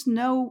 if there's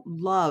no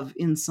love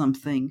in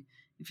something,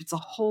 if it's a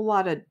whole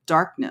lot of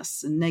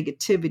darkness and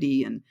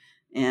negativity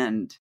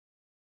and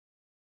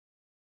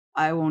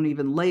I won't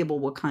even label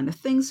what kind of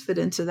things fit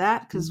into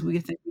that, because we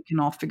think we can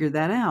all figure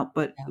that out.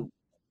 But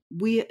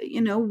we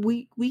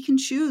can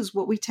choose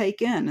what we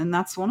take in, and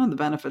that's one of the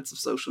benefits of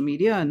social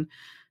media. And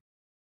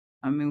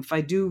I mean, if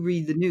I do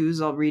read the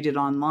news, I'll read it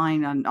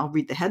online, and I'll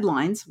read the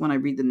headlines when I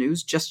read the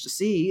news just to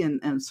see,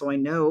 and so I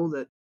know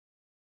that,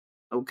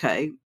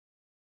 okay,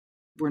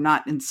 we're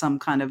not in some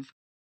kind of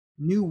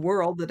new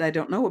world that I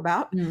don't know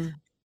about.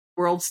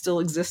 World still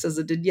exists as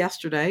it did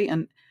yesterday,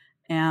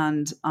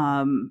 and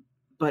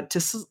but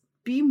to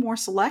be more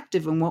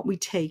selective in what we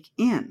take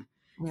in.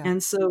 Yeah.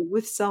 And so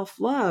with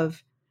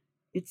self-love,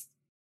 we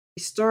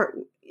start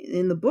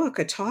in the book.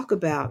 I talk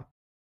about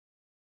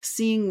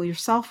seeing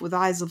yourself with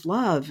eyes of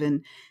love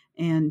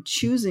and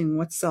choosing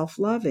what's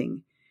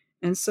self-loving.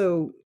 And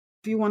so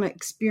if you want to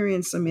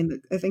experience, I mean,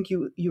 I think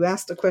you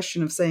asked the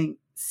question of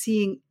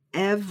seeing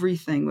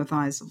everything with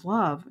eyes of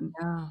love. And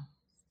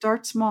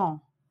start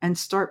small and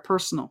start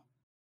personal.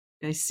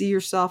 Okay? See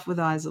yourself with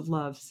eyes of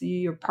love. See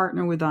your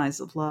partner with eyes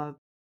of love.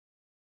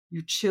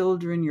 Your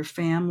children, your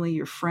family,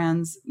 your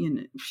friends,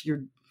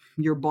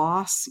 your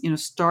boss,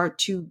 start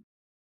to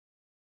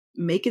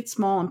make it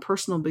small and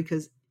personal,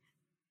 because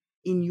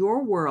in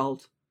your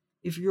world,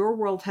 if your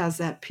world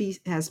has peace,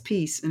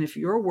 and if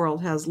your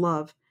world has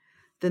love,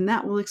 then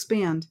that will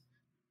expand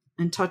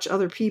and touch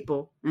other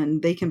people,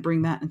 and they can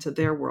bring that into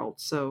their world.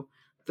 So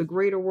the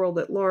greater world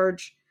at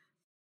large,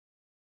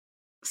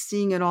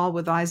 seeing it all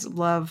with eyes of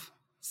love,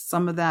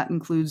 some of that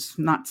includes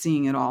not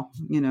seeing it all,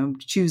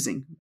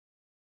 choosing,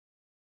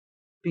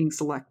 being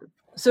selective.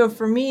 So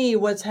for me,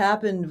 what's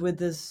happened with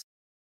this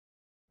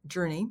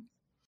journey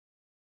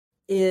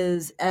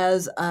is,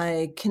 as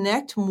I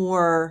connect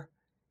more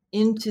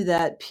into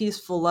that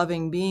peaceful,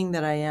 loving being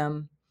that I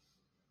am,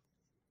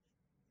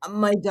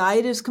 my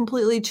diet is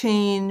completely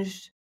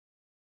changed.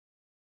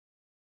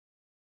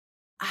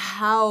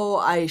 How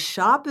I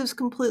shop is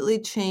completely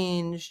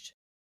changed.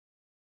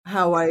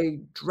 How I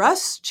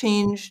dress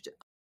changed.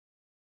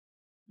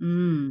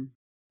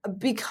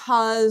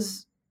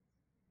 Because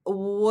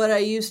what I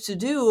used to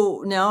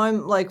do, now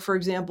I'm like, for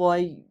example,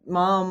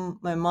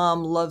 my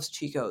mom loves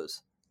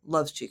Chico's.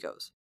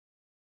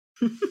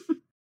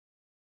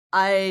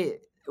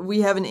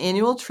 We have an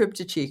annual trip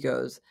to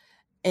Chico's,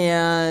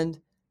 and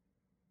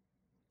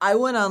I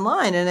went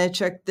online and I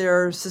checked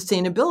their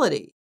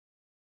sustainability,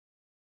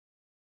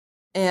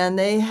 and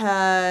they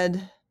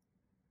had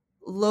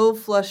low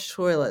flush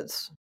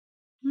toilets.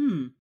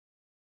 I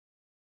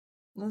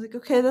was like,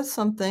 okay, that's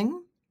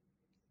something.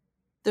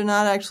 They're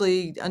not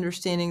actually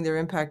understanding their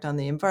impact on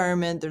the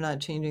environment. They're not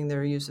changing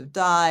their use of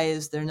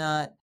dyes. They're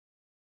not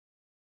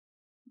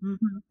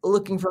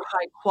looking for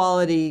high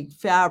quality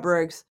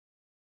fabrics.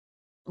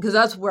 Because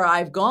that's where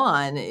I've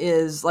gone,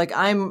 is like,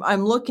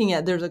 I'm looking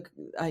at,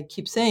 I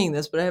keep saying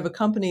this, but I have a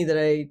company that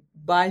I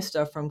buy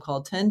stuff from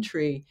called 10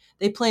 Tree.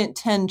 They plant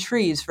 10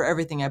 trees for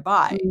everything I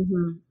buy.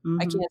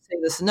 I can't say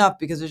this enough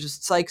because it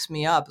just psychs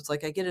me up. It's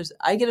like I get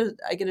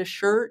a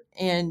shirt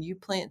and you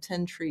plant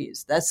 10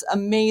 trees. That's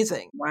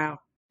amazing. Wow.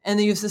 And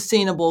they use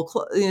sustainable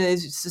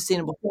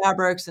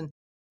fabrics,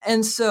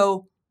 and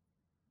so,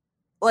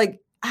 like,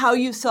 how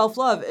you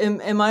self-love.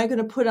 Am I going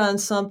to put on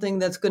something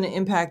that's going to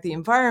impact the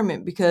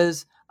environment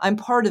because I'm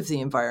part of the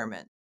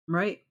environment?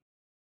 Right.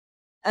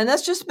 And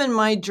that's just been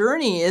my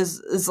journey,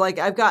 is like,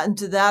 I've gotten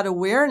to that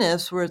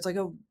awareness where it's like,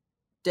 oh,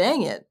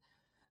 dang it.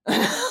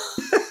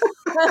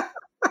 I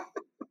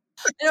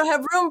don't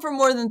have room for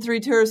more than 3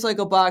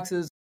 TerraCycle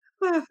boxes.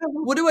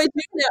 What do I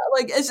do now?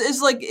 Like,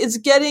 it's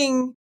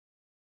getting,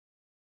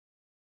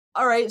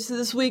 all right. So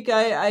this week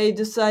I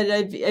decided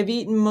I've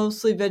eaten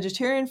mostly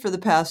vegetarian for the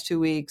past 2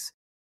 weeks,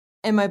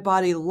 and my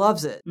body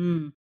loves it.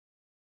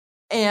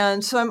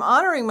 And so I'm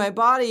honoring my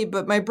body,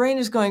 but my brain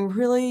is going,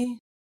 really?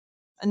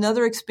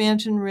 Another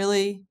expansion,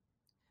 really?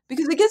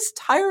 Because it gets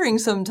tiring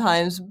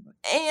sometimes.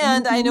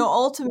 And I know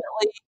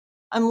ultimately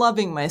I'm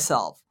loving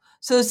myself.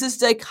 So it's this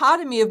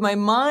dichotomy of my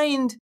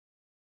mind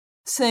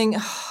saying,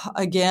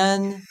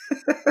 again,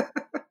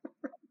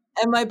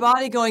 and my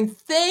body going,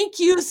 thank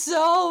you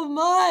so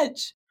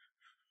much.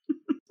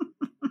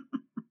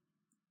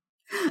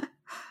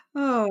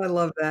 Oh, I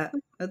love that.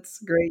 That's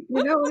great.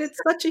 And it's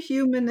such a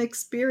human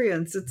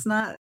experience. It's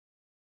not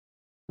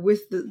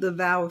with the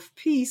vow of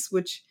peace,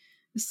 which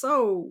is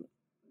so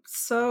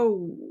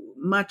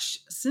much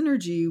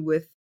synergy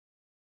with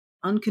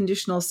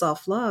unconditional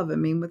self-love. I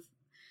mean,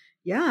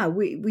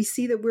 we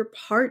see that we're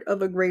part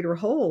of a greater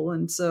whole.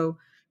 And so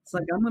it's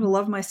like, I'm going to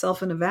love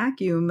myself in a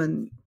vacuum.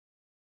 And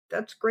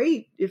that's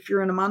great if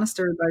you're in a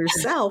monastery by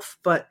yourself,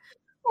 but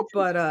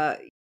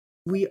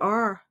we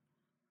are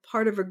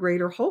part of a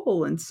greater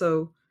whole. And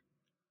so,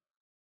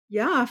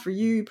 yeah, for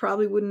you, you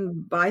probably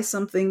wouldn't buy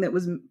something that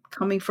was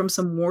coming from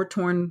some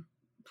war-torn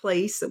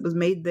place that was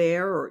made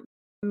there, or,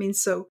 I mean,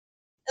 so,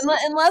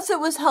 Unless it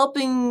was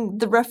helping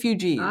the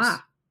refugees,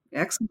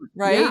 excellent.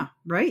 right? Yeah,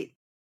 right.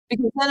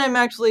 Because then I'm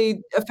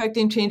actually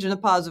affecting change in a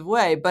positive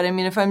way. But I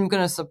mean, if I'm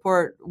going to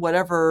support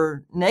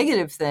whatever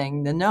negative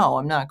thing, then no,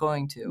 I'm not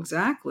going to.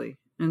 Exactly.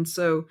 And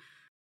so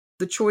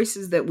the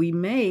choices that we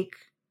make,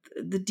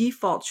 the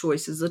default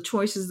choices, the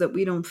choices that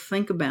we don't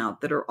think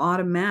about that are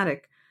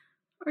automatic,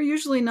 are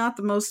usually not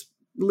the most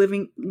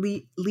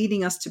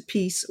leading us to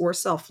peace or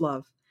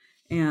self-love.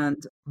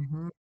 And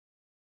Mm-hmm.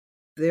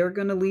 they're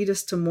going to lead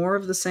us to more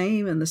of the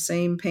same and the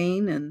same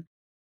pain. And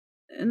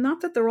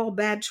not that they're all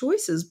bad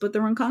choices, but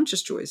they're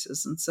unconscious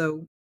choices. And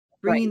so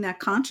Right. bringing that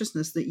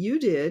consciousness that you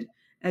did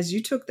as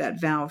you took that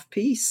vow of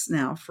peace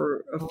now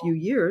for a few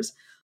years,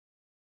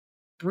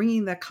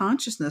 bringing that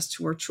consciousness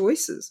to our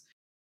choices,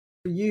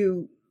 for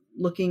you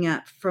looking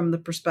at from the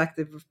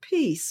perspective of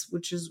peace,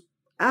 which is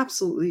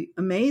absolutely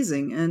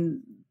amazing.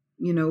 And,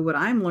 what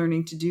I'm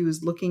learning to do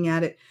is looking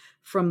at it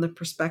from the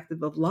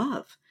perspective of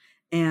love,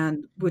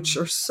 and which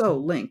are so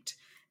linked.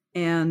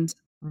 And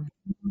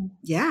Mm-hmm.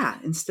 yeah,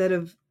 instead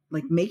of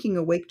like making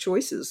awake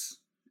choices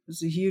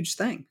is a huge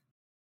thing.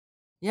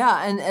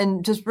 Yeah,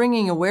 and just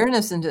bringing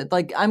awareness into it.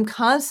 Like I'm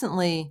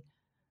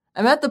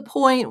at the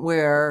point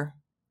where,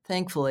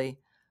 thankfully,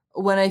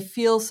 when I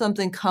feel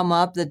something come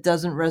up that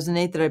doesn't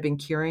resonate that I've been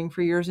carrying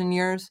for years and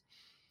years,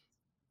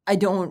 I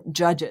don't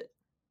judge it,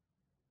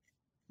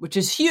 which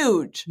is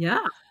huge.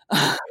 Yeah.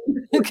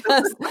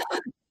 Because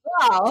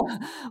wow,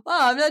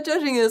 I'm not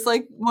judging this.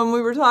 Like when we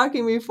were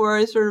talking before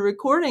I started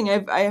recording,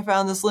 I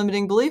found this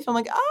limiting belief. I'm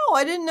like, oh,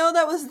 I didn't know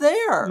that was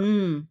there.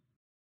 Mm.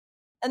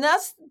 And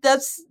that's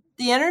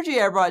the energy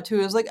I brought to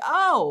it. It was like,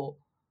 oh,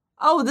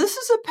 this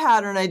is a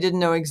pattern I didn't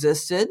know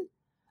existed.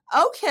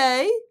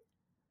 Okay,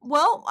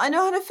 well, I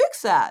know how to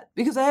fix that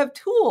because I have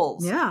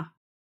tools. Yeah.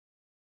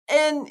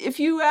 And if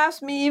you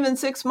asked me even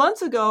 6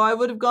 months ago, I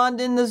would have gone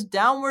in this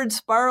downward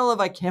spiral of,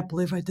 I can't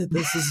believe I did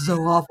this. This is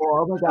so awful.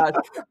 Oh my God.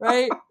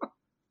 Right?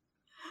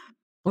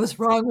 What's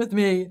wrong with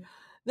me?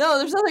 No,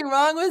 there's nothing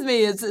wrong with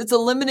me. It's a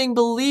limiting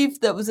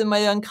belief that was in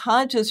my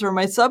unconscious or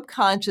my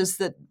subconscious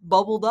that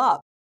bubbled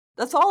up.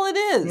 That's all it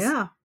is.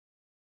 Yeah.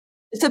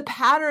 It's a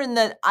pattern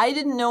that I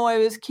didn't know I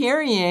was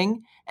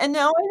carrying, and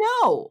now I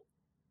know.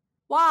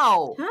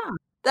 Wow. Yeah.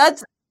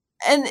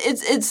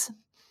 It's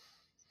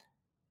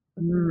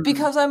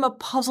because I'm a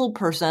puzzle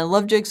person. I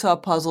love jigsaw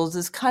puzzles.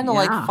 It's kind of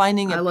like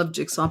finding I love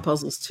jigsaw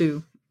puzzles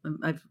too.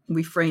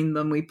 We frame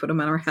them, we put them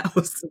in our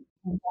house.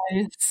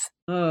 Nice.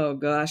 Oh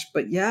gosh,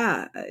 but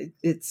yeah,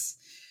 it's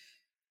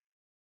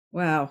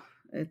wow.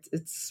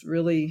 It's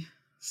really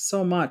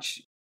so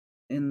much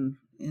in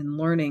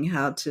learning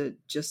how to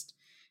just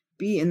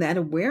be in that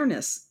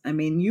awareness. I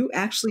mean, you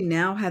actually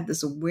now had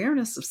this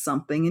awareness of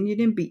something, and you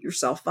didn't beat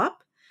yourself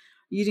up.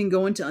 You didn't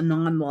go into a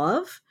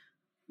non-love.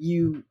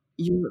 You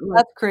like,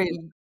 That's great.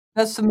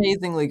 That's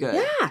amazingly good.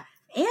 yeah.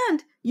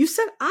 And you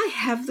said, I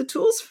have the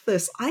tools for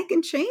this. I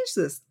can change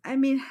this. I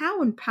mean,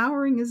 how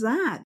empowering is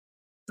that?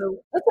 So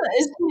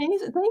It's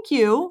amazing. Thank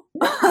you.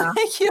 yeah.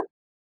 Thank you.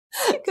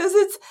 Because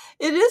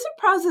it is a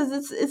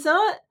process. It's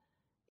not,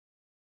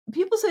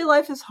 people say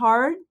life is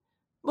hard.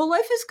 Well,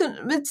 life is good.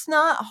 It's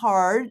not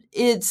hard.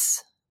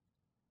 It's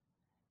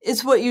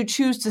what you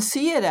choose to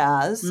see it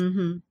as.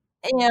 Mm-hmm.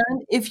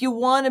 And if you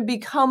want to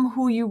become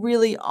who you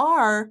really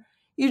are,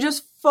 you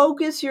just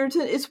focus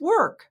it's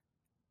work.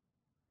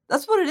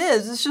 That's what it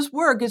is. It's just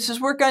work. It's just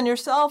work on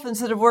yourself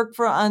instead of work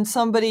on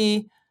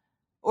somebody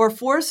or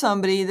for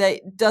somebody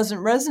that doesn't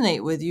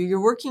resonate with you.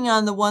 You're working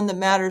on the one that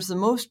matters the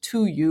most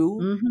to you,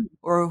 Mm-hmm.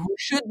 or who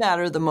should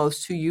matter the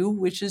most to you,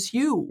 which is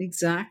you.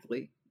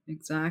 Exactly.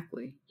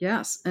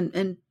 Yes.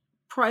 And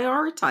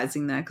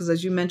prioritizing that, because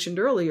as you mentioned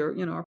earlier,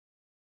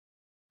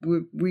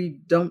 we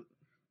don't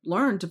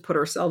learn to put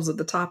ourselves at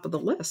the top of the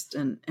list.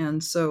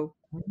 And so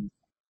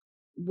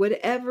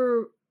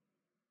whatever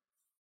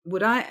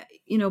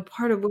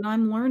part of what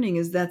I'm learning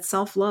is that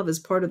self-love is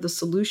part of the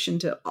solution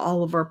to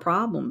all of our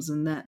problems,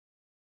 and that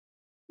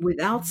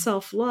without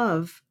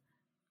self-love,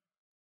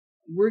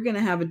 we're going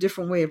to have a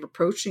different way of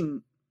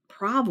approaching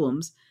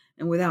problems,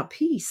 and without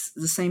peace,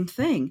 the same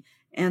thing.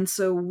 And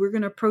so we're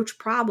going to approach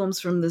problems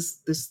from this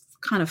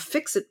kind of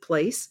fix it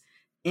place,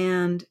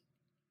 and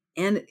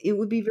and it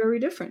would be very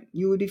different.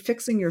 You would be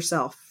fixing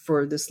yourself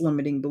for this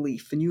limiting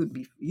belief, and you'd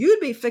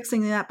be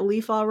fixing that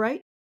belief all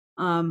right.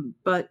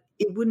 But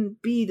it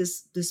wouldn't be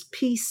this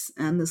peace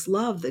and this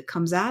love that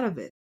comes out of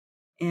it.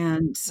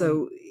 And Right.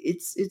 so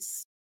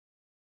it's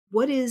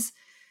what is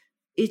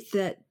it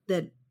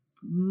that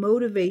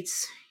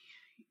motivates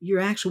your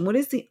action? What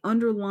is the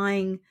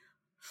underlying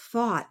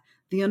thought,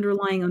 the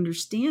underlying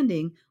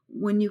understanding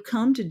when you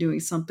come to doing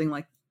something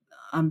like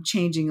I'm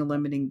changing a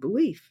limiting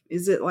belief?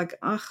 Is it like,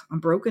 ugh, I'm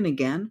broken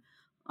again?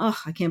 Ugh,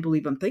 I can't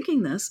believe I'm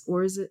thinking this.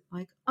 Or is it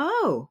like,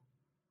 oh,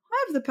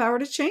 I have the power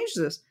to change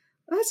this.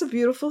 That's a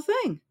beautiful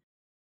thing.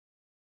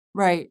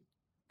 Right.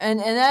 And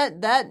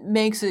that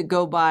makes it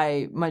go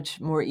by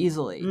much more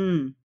easily,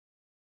 Mm.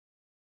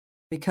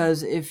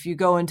 because if you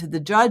go into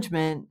the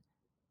judgment,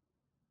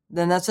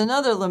 then that's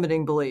another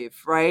limiting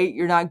belief, right?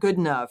 You're not good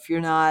enough. You're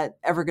not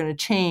ever going to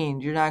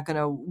change. You're not going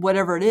to,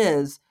 whatever it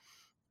is.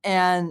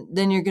 And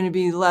then you're going to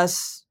be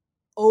less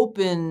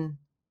open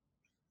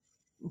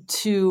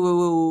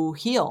to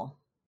heal.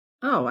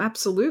 Oh,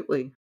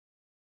 absolutely.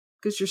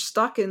 Because you're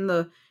stuck in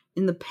the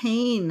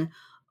pain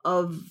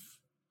of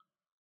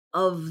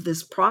of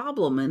this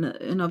problem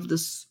and of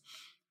this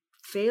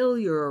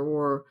failure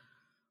or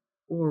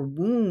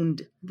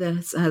wound that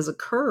has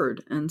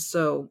occurred. And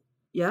so,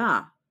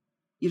 yeah,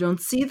 you don't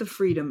see the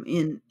freedom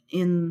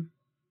in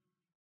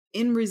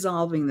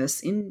resolving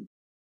this, in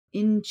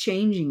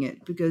changing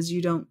it, because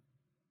you're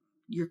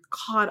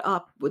caught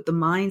up with the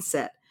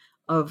mindset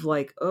of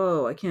like,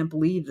 oh, I can't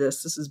believe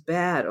this is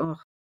bad. Oh,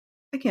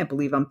 I can't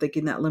believe I'm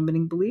thinking that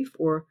limiting belief.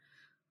 Or,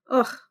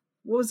 ugh,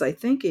 what was I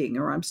thinking?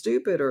 Or I'm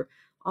stupid, or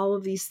all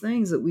of these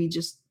things that we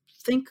just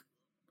think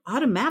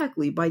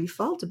automatically by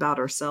default about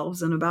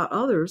ourselves and about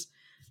others.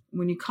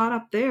 When you caught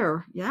up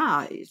there,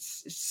 yeah,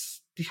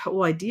 it's the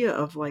whole idea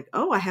of like,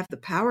 oh, I have the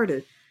power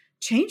to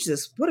change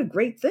this. What a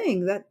great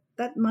thing. That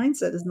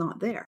mindset is not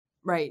there.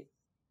 Right.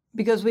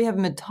 Because we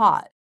haven't been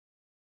taught.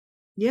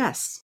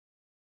 Yes.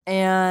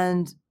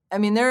 And I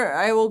mean,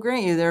 I will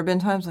grant you, there have been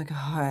times like, oh,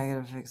 I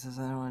gotta fix this.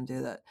 I don't want to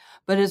do that.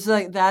 But it's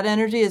like that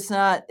energy. It's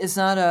not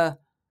a,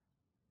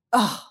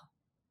 oh,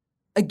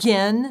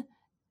 again.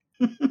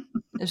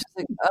 It's just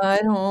like, I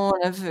don't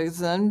want to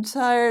fix it. I'm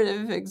tired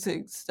of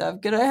fixing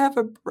stuff. Can I have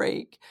a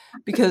break?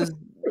 Because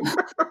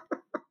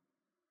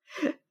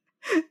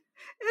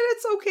And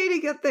it's okay to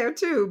get there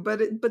too,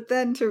 but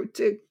then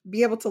to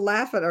be able to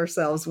laugh at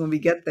ourselves when we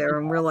get there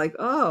and we're like,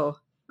 oh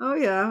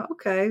yeah,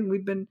 okay,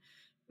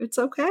 it's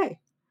okay.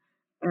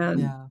 And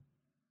yeah,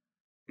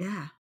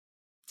 yeah,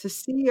 to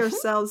see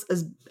ourselves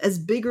as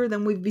bigger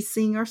than we've been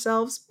seeing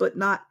ourselves, but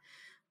not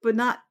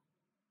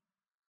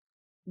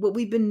what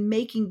we've been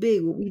making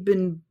big, what we've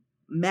been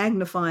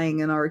magnifying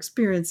in our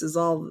experiences,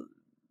 all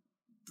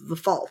the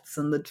faults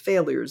and the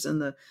failures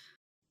and the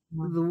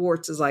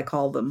warts, as I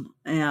call them.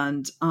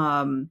 And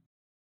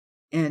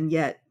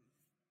yet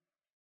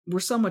we're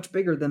so much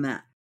bigger than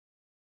that.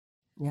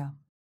 yeah.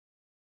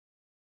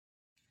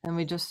 And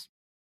we just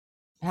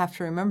have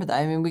to remember that.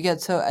 I mean, we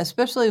get so,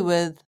 especially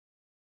with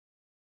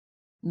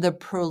the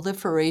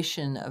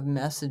proliferation of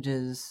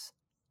messages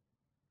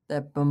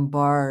that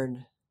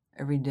bombard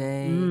every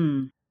day,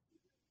 Mm.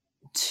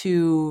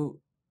 to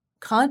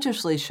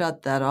consciously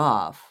shut that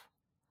off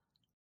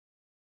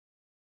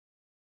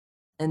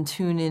and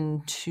tune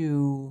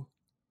into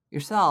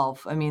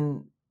yourself. I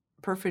mean,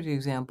 perfect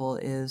example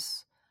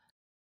is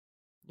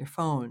your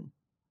phone.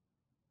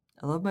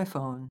 I love my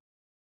phone.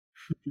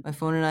 My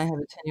phone and I have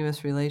a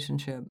tenuous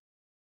relationship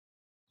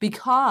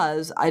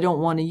because I don't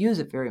want to use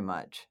it very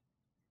much.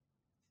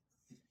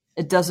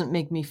 It doesn't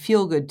make me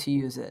feel good to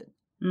use it.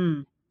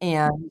 Mm.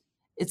 And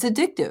it's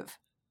addictive.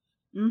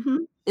 Mm-hmm.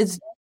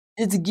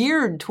 It's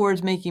geared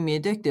towards making me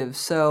addictive.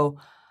 So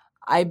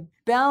I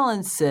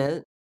balance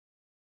it,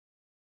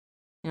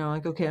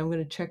 like, okay, I'm going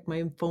to check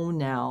my phone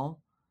now,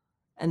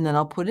 and then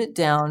I'll put it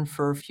down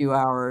for a few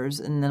hours,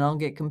 and then I'll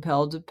get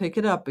compelled to pick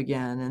it up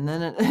again. And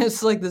then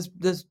it's like this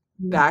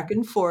back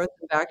and forth,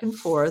 back and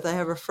forth. I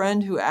have a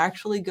friend who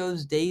actually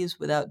goes days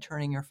without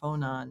turning her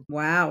phone on,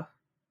 Wow.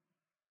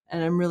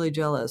 and I'm really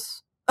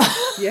jealous.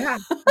 Yeah.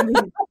 I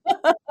mean,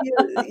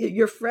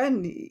 your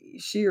friend,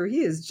 she or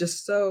he is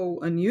just so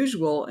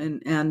unusual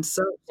and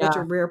such a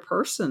Yeah, rare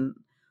person,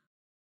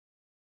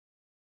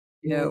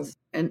 it is.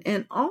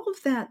 and all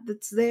of that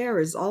that's there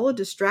is all a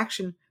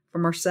distraction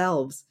from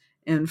ourselves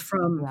and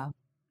from Yeah.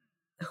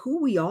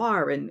 who we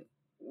are. And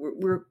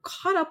we're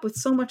caught up with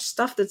so much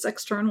stuff that's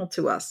external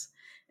to us.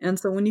 And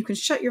so when you can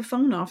shut your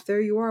phone off,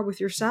 there you are with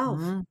yourself,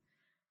 Mhm.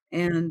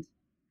 and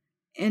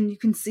you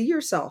can see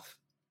yourself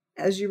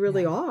as you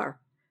really Yeah.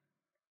 are.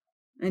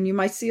 And you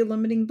might see a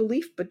limiting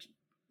belief, but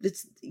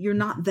you're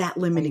not that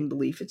Right. limiting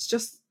belief. It's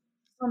just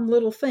some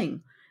little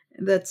thing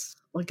that's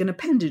like an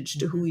appendage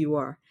to Mhm. who you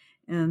are.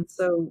 And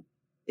so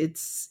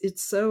it's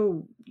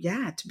so,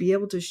 yeah, to be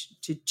able to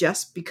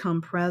just become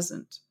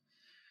present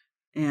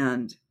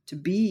and to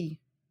be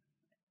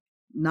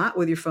not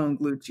with your phone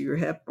glued to your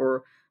hip,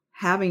 or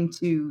having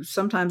to,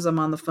 sometimes I'm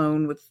on the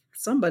phone with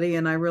somebody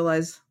and I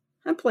realize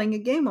I'm playing a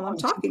game while I'm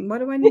talking. Why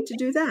do I need to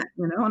do that?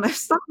 And I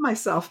stop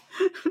myself.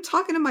 I'm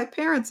talking to my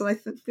parents and I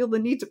feel the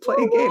need to play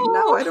a game.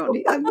 No, I don't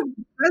need, I'm going to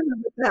be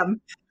present with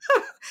them.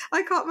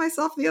 I caught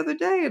myself the other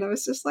day and I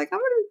was just like, I'm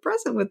going to be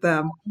present with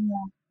them.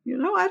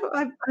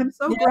 I'm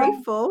so Yeah.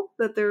 grateful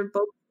that they're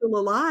both still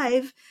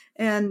alive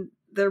and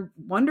they're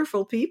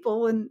wonderful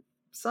people. And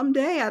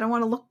someday I don't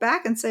want to look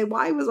back and say,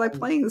 why was I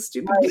playing this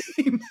stupid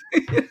game?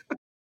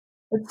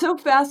 It's so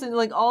fascinating,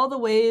 like all the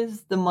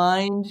ways the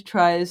mind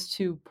tries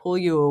to pull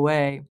you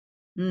away.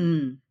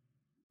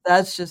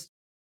 That's just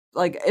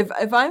like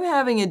if I'm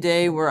having a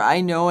day where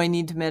I know I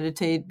need to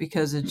meditate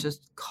because it's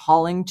just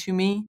calling to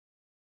me,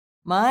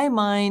 my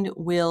mind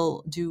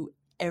will do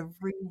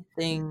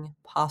everything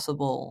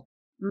possible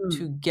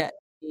to get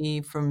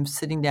me from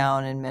sitting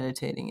down and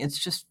meditating. It's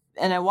just,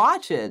 and I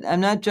watch it. I'm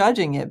not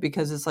judging it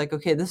because it's like,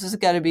 okay, this has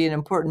got to be an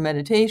important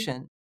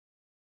meditation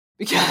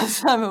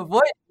because I'm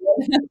avoiding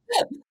it.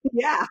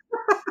 Yeah,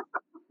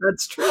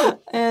 that's true.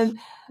 And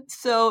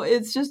so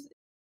it's just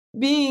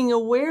being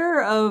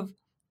aware of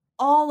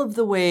all of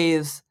the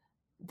ways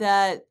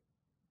that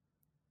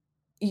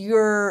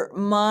your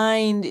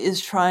mind is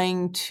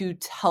trying to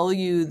tell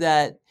you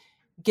that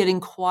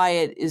getting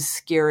quiet is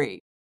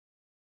scary.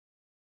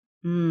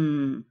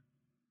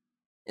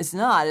 It's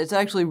not. It's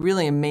actually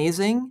really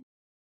amazing.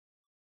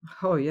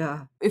 Oh,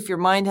 yeah. If your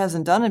mind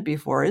hasn't done it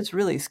before, it's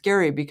really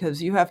scary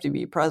because you have to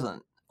be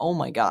present. Oh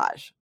my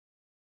gosh.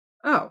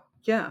 Oh,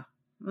 yeah.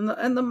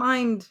 And the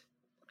mind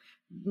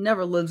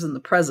never lives in the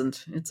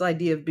present. Its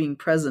idea of being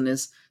present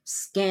is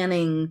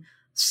scanning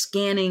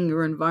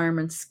your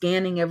environment,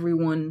 scanning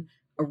everyone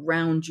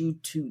around you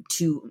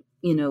to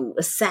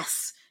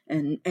assess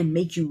and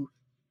make you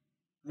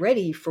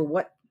ready for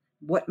what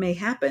may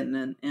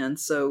happen. And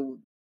so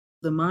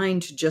the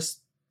mind to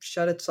just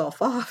shut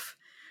itself off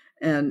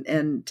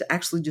and to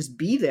actually just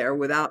be there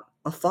without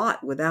a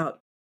thought,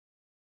 without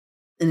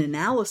an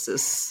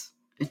analysis,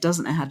 it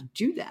doesn't know how to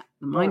do that.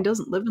 The mind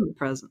doesn't live in the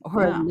present.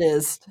 Or a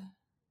list.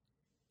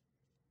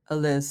 A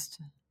list.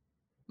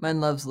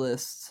 Mine loves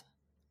lists.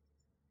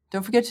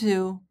 Don't forget to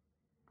you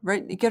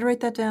got to write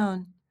that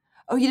down.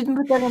 Oh, you didn't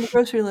put that on the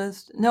grocery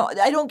list. No,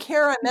 I don't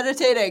care. I'm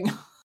meditating.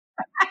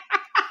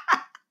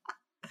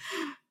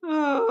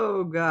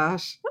 Oh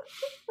gosh.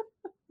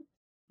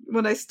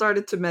 When I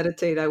started to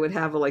meditate, I would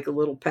have a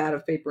little pad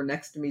of paper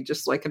next to me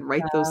just so I can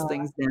write those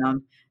things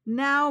down.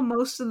 Now,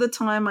 most of the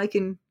time I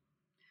can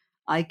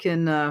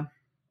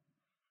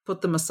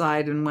put them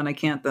aside, and when I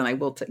can't, then I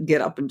will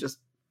get up and just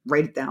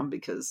write it down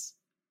because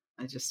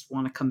I just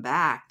want to come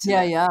back to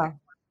that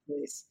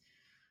place.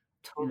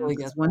 Totally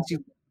get 'Cause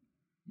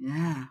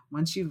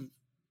once you've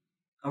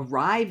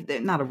arrived,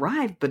 not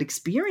arrived, but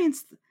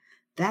experienced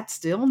that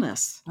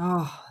stillness.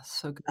 Oh,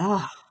 so good.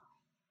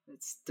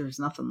 There's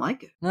nothing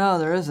like it. No,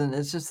 there isn't.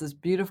 It's just this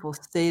beautiful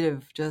state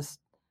of just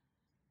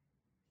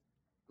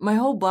my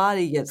whole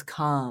body gets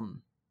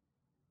calm.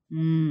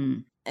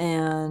 And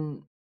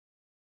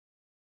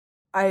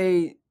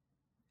I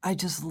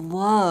just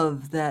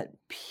love that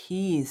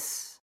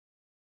peace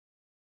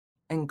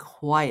and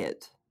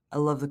quiet. I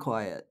love the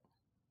quiet.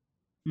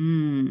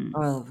 Oh,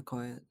 I love the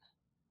quiet.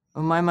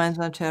 When my mind's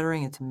not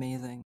chattering, it's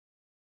amazing.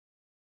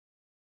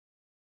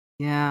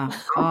 Yeah.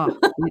 Oh,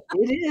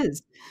 it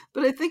is.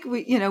 But I think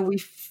we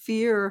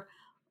fear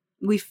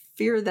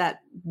that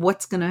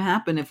what's going to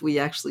happen if we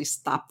actually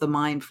stop the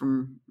mind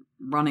from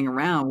running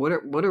around. What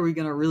are we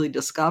going to really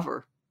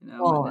discover?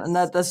 Well, and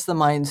that's the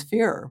mind's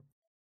fear.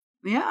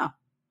 Yeah.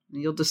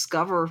 You'll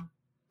discover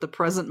the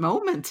present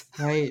moment.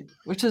 Right.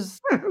 Which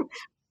is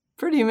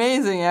pretty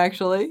amazing,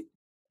 actually.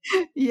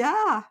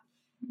 Yeah.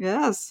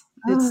 Yes.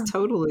 It's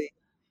totally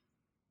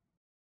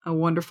a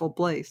wonderful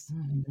place.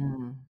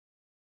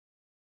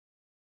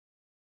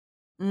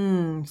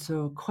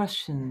 So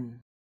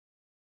question.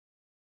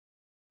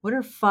 What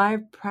are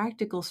 5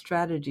 practical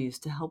strategies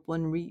to help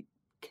one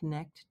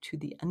reconnect to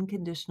the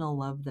unconditional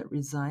love that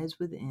resides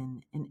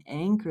within and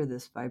anchor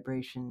this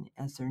vibration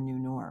as their new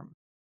norm?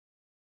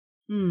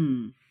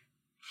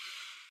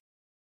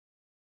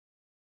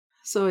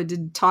 So I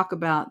did talk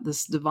about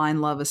this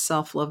divine love as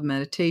self-love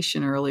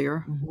meditation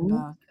earlier,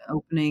 about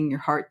opening your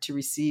heart to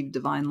receive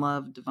divine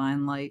love,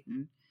 divine light.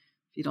 And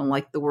if you don't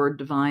like the word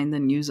divine,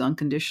 then use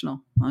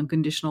unconditional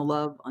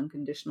love,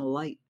 unconditional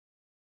light.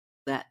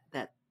 That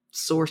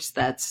source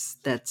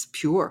that's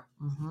pure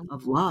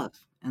of love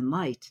and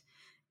light,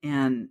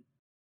 and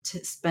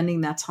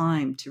spending that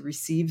time to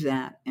receive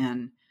that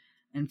and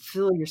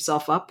fill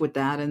yourself up with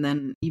that, and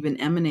then even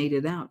emanate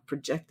it out,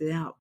 project it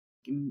out,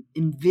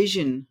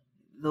 envision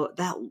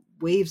that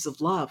waves of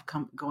love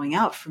going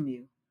out from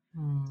you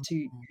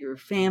to your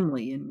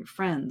family and your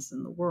friends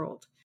and the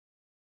world.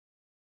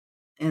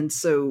 And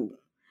so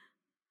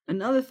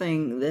another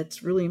thing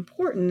that's really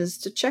important is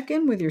to check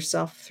in with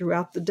yourself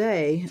throughout the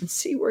day and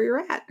see where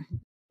you're at.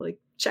 Like,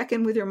 check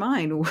in with your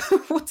mind.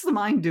 What's the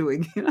mind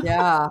doing?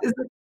 Yeah.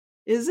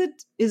 Is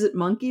it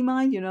monkey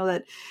mind?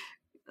 That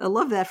I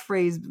love that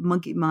phrase,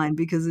 monkey mind,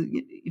 because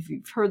if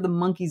you've heard the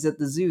monkeys at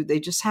the zoo, they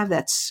just have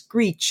that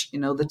screech,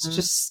 that's Mhm.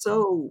 just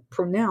so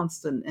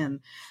pronounced,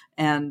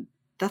 and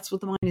that's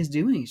what the mind is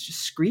doing. It's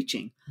just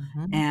screeching.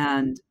 Mhm.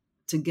 And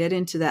to get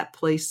into that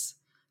place,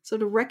 so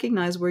to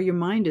recognize where your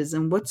mind is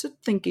and what's it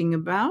thinking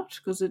about,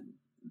 because it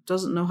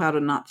doesn't know how to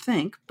not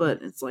think,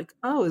 but it's like,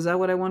 oh, is that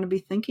what I want to be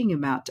thinking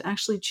about? To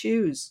actually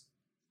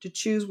to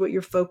choose what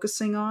you're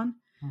focusing on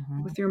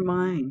Mhm. with your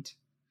mind.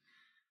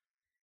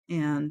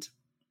 And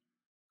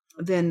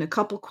then a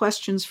couple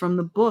questions from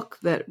the book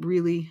that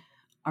really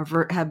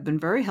have been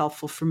very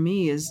helpful for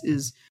me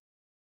is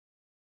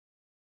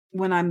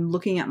when I'm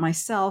looking at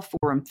myself,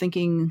 or I'm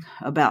thinking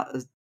about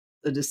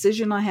a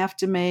decision I have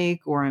to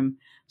make, or I'm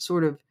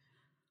sort of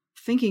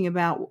thinking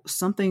about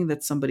something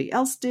that somebody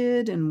else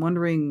did and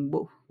wondering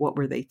what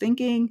were they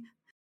thinking.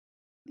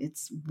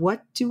 It's,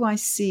 what do I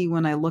see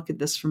when I look at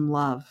this from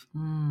love?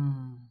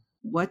 Mm.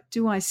 What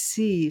do I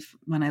see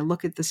when I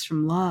look at this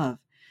from love?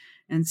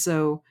 And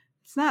so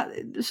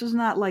this is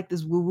not like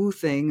this woo woo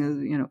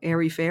thing,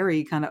 airy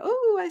fairy kind of,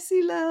 oh, I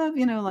see love,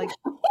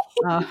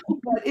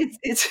 but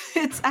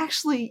it's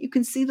actually, you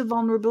can see the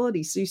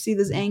vulnerability. So you see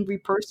this angry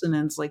person,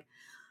 and it's like,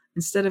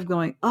 instead of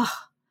going, oh,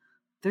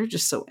 they're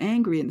just so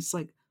angry. And it's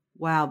like,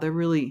 wow, they're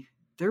really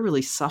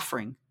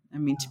suffering. I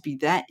mean, to be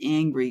that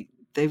angry,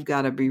 they've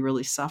got to be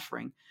really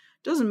suffering.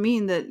 Doesn't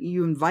mean that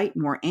you invite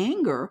more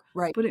anger,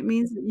 Right. but it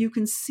means that you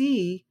can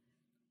see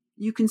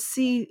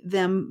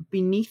them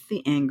beneath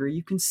the anger.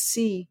 You can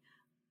see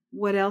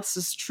what else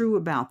is true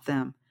about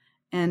them.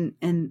 And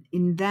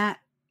in that,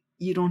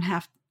 you don't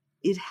have,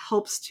 it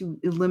helps to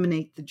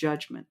eliminate the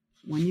judgment.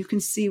 When you can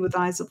see with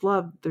eyes of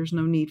love, there's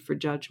no need for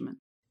judgment.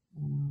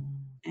 Mm.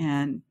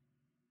 And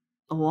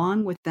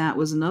along with that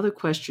was another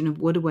question of,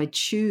 what do I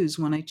choose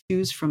when I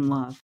choose from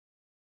love?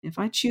 If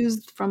I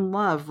choose from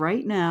love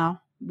right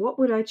now, what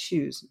would I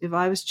choose? If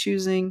I was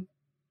choosing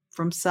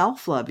from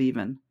self-love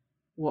even,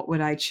 what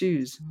would I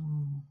choose?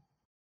 Mm.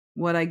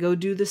 Would I go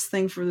do this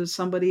thing for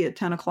somebody at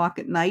 10 o'clock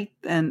at night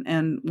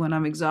and when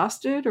I'm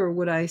exhausted? Or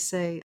would I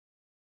say,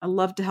 I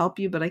love to help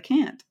you, but I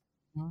can't?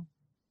 Mhm.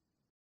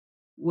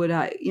 Would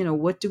I,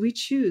 what do we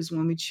choose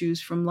when we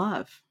choose from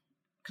love?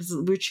 Because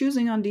we're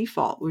choosing on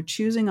default. We're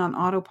choosing on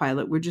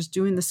autopilot. We're just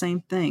doing the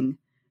same thing.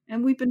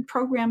 And we've been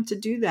programmed to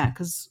do that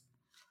because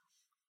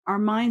our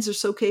minds are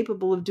so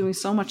capable of doing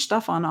so much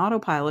stuff on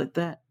autopilot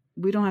that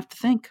we don't have to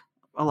think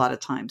a lot of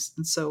times.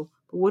 And so,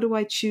 but what do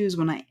I choose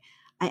when I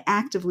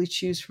actively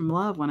choose from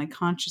love, when I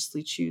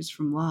consciously choose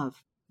from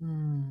love?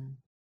 Mm.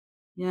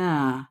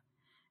 Yeah.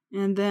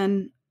 And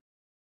then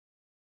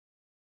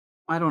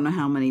I don't know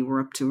how many we're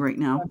up to right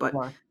now, but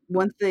More.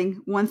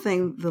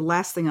 the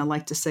last thing I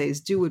like to say is,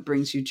 do what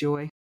brings you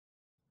joy.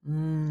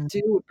 Mm.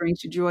 Do what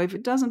brings you joy. If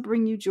it doesn't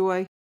bring you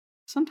joy,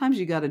 sometimes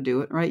you got to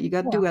do it, right? You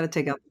got Yeah. to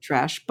take out the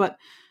trash, but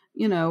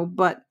you know,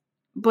 but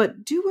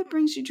do what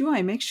brings you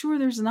joy. Make sure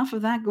there's enough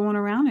of that going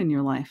around in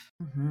your life.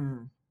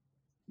 Mhm.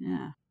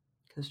 Yeah.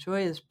 Because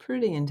joy is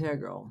pretty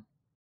integral.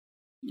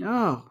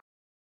 Oh,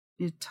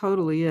 it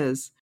totally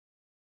is.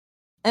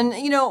 And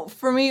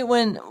for me,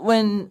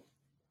 when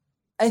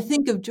I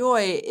think of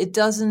joy, it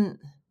doesn't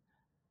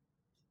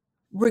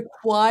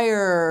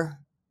require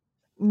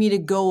me to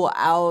go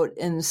out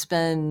and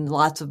spend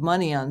lots of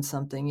money on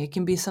something. It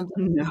can be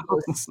something as No, simple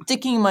as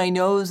sticking my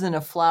nose in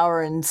a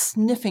flower and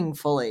sniffing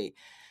fully,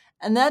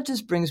 and that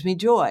just brings me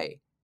joy.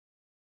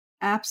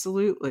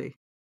 absolutely.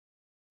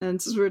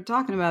 And since we're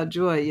talking about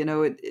joy,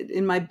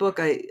 in my book,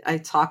 I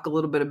talk a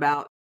little bit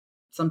about,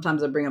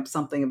 sometimes I bring up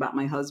something about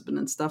my husband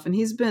and stuff. And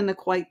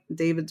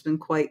David's been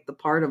quite the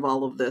part of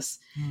all of this.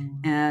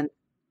 Mm. And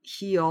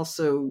he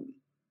also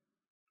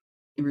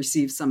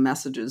received some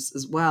messages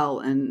as well.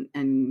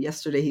 And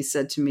yesterday he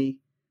said to me,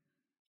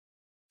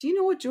 do you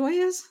know what joy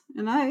is?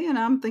 And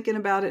I'm thinking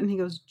about it. And he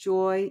goes,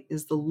 joy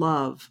is the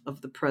love of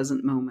the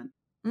present moment.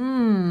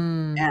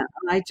 Mm. And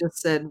I just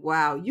said,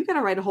 wow, you got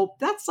to write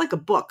that's like a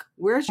book.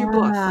 Where's your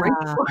book? Write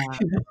your Ah.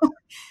 book.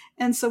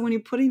 And so when you're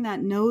putting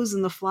that nose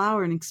in the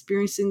flower and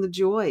experiencing the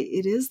joy,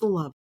 it is the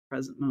love of the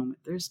present moment.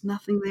 There's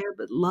nothing there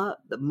but love.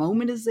 The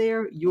moment is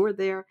there, you're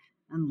there,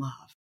 and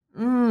love.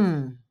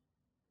 Mm.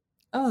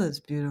 Oh,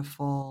 that's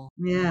beautiful.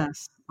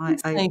 Yes,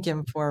 Please thank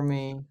him for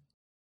me.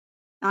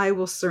 I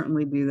will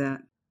certainly do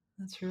that.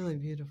 That's really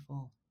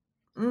beautiful.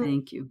 Mm.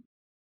 Thank you.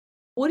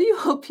 What do you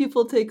hope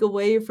people take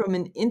away from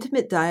an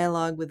intimate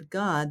dialogue with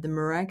God, the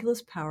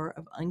miraculous power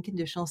of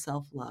unconditional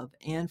self-love,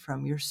 and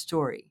from your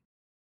story?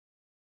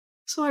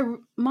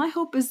 So my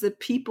hope is that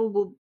people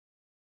will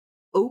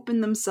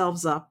open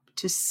themselves up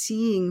to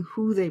seeing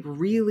who they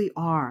really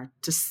are,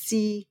 to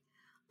see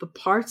the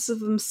parts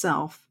of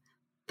themselves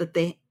that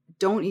they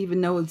don't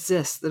even know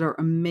exist, that are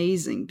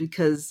amazing,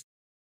 because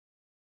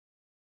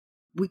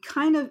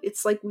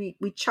it's like we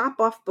chop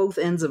off both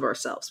ends of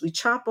ourselves. We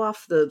chop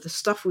off the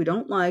stuff we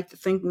don't like,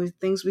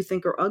 things we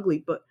think are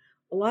ugly, but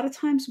a lot of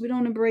times we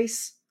don't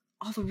embrace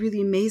all the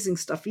really amazing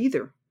stuff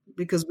either,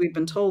 because we've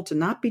been told to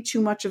not be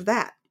too much of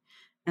that.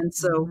 And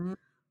so Mhm.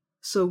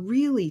 So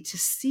really to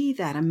see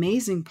that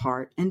amazing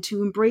part and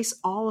to embrace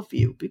all of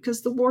you,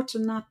 because the warts are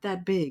not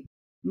that big.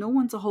 No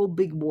one's a whole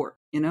big wart,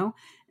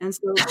 And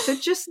so they're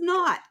just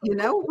not,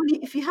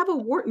 if you have a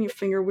wart in your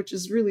finger, which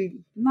is really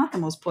not the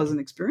most pleasant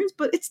experience,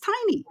 but it's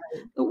tiny.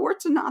 The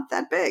warts are not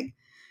that big.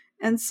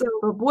 And so,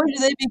 But boy, do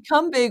they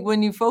become big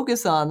when you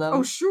focus on them.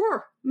 oh,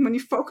 sure. When you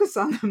focus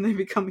on them, they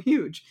become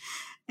huge.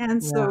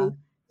 And so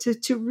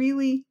to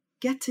really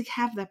get to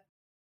have that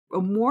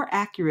a more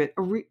accurate,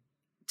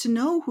 to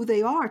know who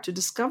they are, to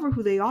discover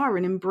who they are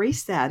and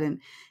embrace that and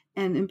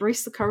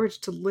embrace the courage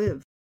to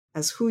live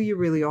as who you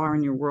really are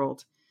in your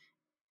world.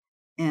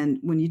 And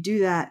when you do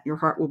that, your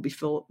heart will be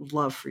filled with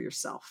love for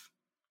yourself.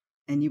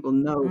 And you will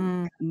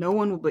know no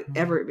one will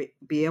ever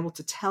be able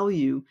to tell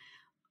you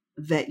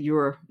that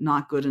you're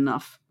not good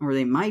enough, or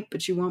they might,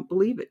 but you won't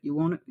believe it. You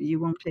won't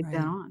take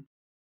that on.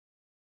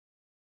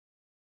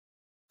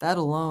 That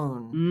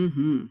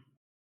alone.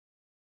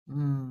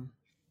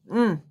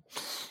 Mm-hmm.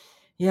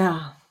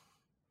 Yeah.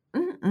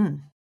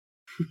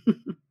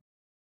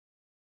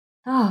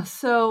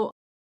 So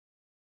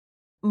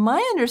my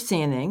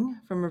understanding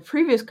from a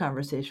previous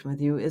conversation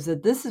with you is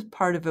that this is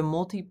part of a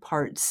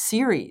multi-part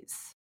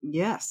series.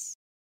 Yes.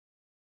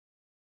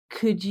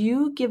 Could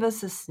you give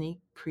us a sneak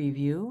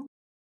preview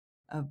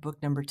of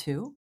book number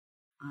 2?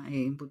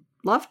 I would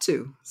love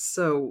to.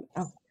 So,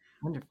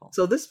 wonderful.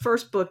 So this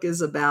first book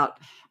is about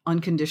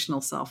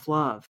unconditional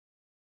self-love.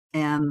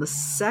 And the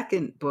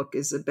second book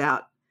is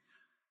about,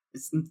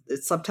 it's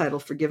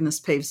subtitled Forgiveness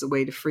Paves the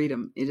Way to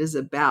Freedom. It is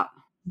about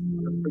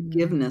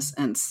forgiveness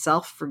and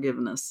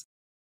self-forgiveness,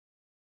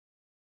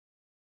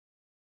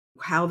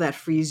 how that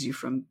frees you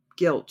from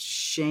guilt,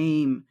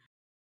 shame,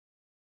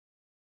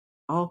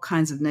 all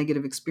kinds of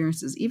negative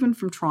experiences, even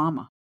from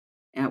trauma,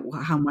 and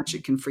how much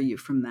it can free you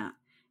from that.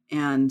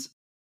 And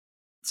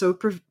so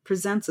it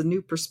presents a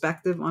new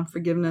perspective on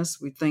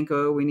forgiveness. We think,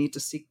 oh, we need to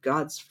seek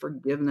God's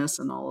forgiveness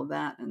and all of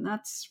that. And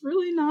that's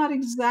really not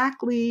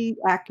exactly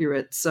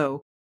accurate.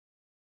 So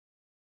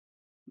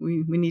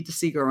we need to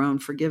seek our own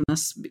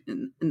forgiveness.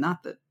 And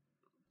not that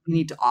we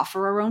need to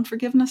offer our own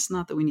forgiveness,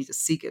 not that we need to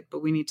seek it,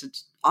 but we need to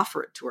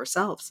offer it to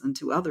ourselves and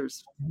to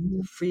others,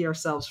 to free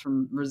ourselves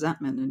from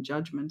resentment and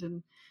judgment,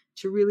 and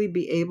to really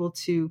be able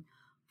to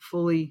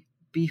fully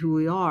be who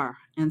we are.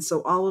 And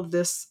so all of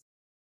this,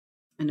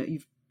 I know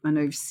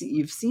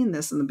you've seen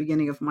this in the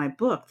beginning of my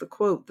book,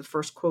 the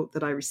first quote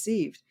that I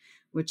received,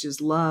 which is,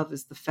 love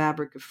is the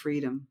fabric of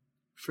freedom.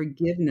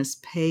 Forgiveness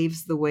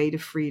paves the way to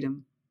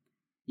freedom.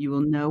 You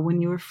will know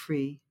when you are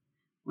free,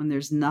 when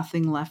there's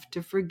nothing left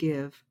to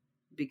forgive,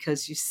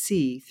 because you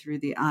see through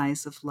the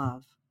eyes of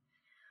love.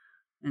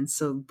 And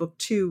so book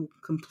 2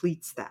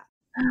 completes that.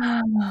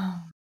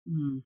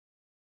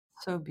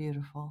 So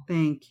beautiful.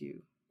 Thank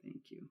you.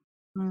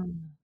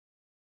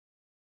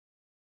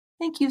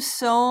 Thank you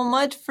so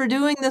much for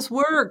doing this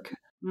work.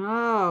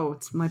 Oh,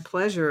 it's my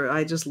pleasure.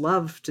 I just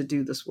love to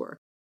do this work.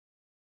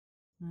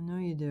 I know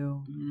you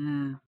do.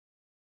 Yeah.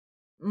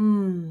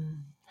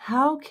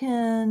 How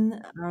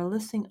can our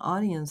listening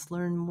audience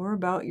learn more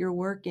about your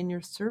work and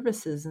your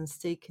services and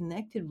stay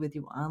connected with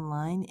you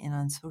online and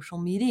on social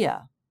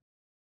media?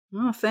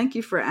 Oh, thank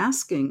you for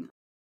asking.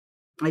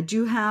 I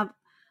do have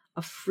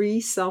a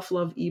free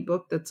self-love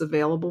ebook that's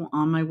available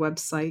on my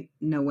website,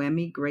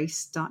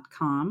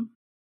 noemigrace.com.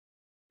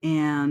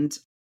 And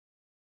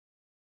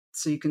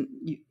so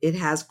it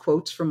has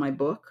quotes from my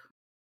book.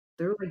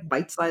 They're like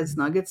bite-sized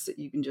nuggets that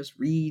you can just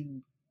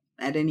read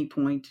at any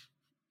point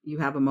you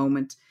have a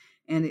moment.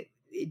 And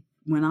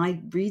when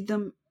I read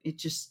them, it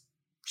just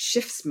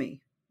shifts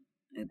me.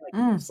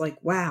 It's like,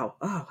 wow,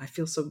 oh, I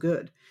feel so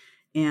good.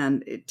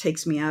 And it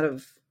takes me out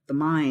of the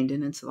mind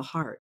and into the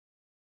heart.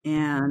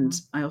 And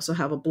I also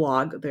have a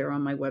blog there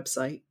on my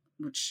website,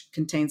 which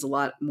contains a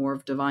lot more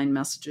of divine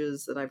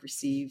messages that I've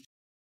received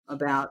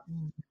about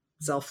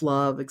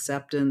self-love,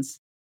 acceptance,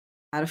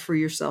 how to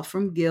free yourself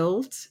from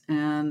guilt,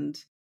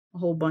 and a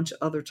whole bunch of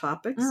other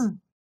topics.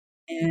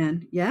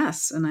 And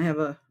yes, and I have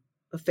a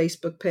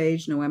Facebook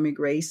page, Noemi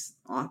Grace,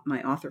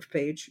 my author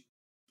page.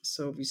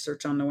 So if you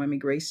search on Noemi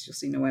Grace, you'll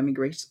see Noemi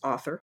Grace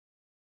author.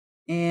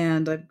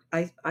 And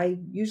I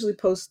usually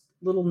post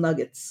little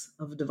nuggets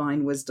of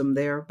divine wisdom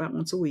there about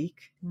once a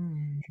week.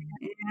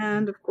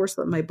 And of course,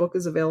 my book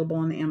is available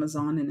on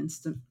Amazon,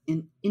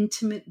 An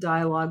Intimate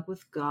Dialogue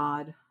with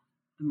God,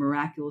 The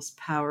Miraculous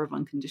Power of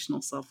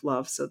Unconditional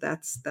Self-Love. So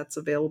that's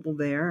available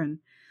there. And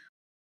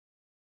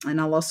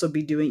I'll also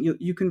be doing,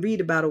 you can read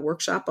about a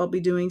workshop I'll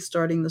be doing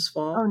starting this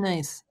fall. Oh,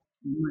 nice.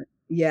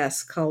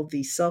 Yes, called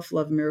the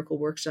Self-Love Miracle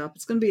Workshop.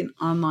 It's going to be an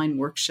online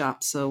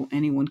workshop, so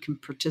anyone can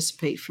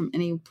participate from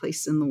any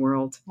place in the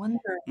world.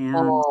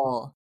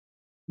 Wonderful.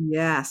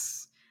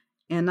 Yes.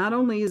 And not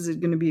only is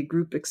it going to be a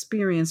group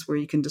experience where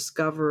you can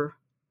discover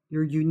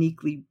your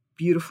uniquely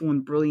beautiful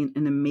and brilliant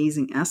and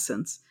amazing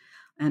essence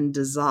and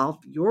dissolve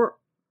your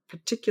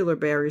particular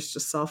barriers to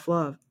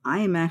self-love, I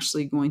am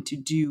actually going to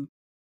do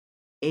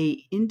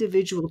a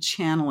individual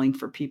channeling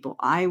for people.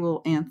 I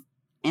will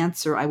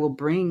answer, I will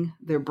bring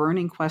their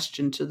burning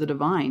question to the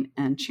divine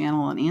and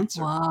channel an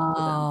answer.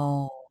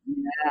 Wow.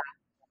 Yeah.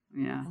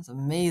 Yeah. That's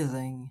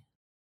amazing.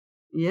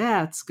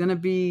 Yeah, it's going to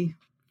be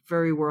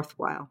very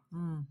worthwhile.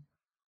 Mm.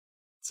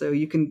 So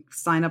you can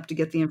sign up to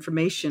get the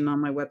information on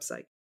my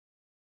website,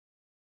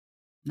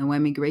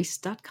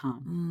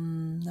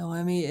 noemigrace.com.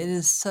 Noemi, it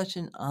is such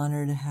an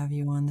honor to have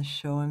you on the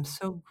show. I'm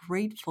so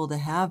grateful to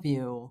have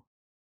you.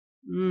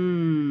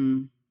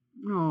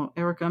 Oh,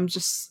 Erica, I'm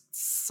just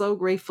so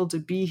grateful to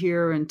be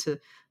here and to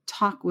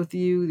talk with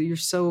you. You're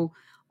so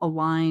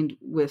aligned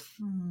with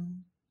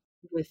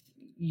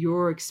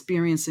your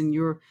experience and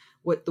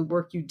what the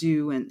work you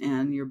do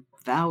and your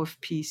vow of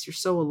peace. You're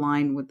so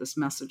aligned with this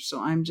message. So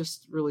I'm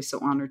just really so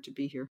honored to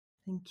be here.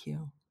 Thank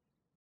you.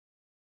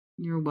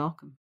 You're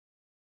welcome.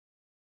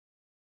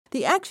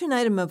 The action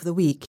item of the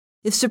week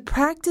is to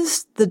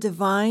practice the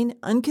divine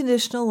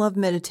unconditional love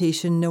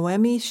meditation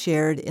Noemi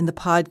shared in the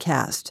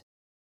podcast.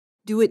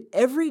 Do it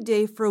every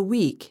day for a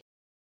week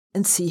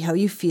and see how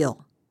you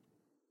feel.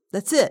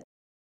 That's it.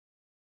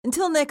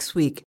 Until next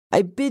week,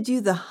 I bid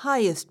you the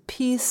highest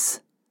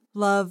peace,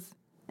 love,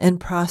 and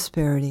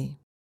prosperity.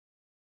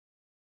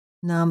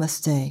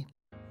 Namaste.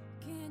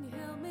 Can you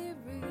help me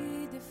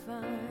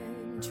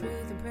redefine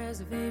truth and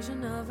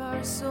preservation of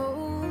our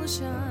soul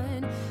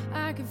shine?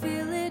 I can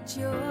feel it,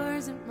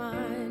 yours and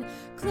mine.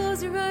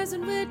 Close your eyes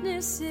and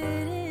witness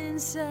it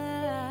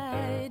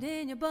inside.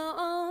 In your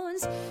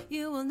bones,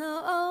 you will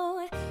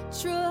know.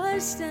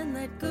 Trust and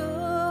let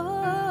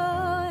go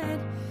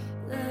and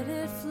let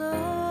it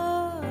flow.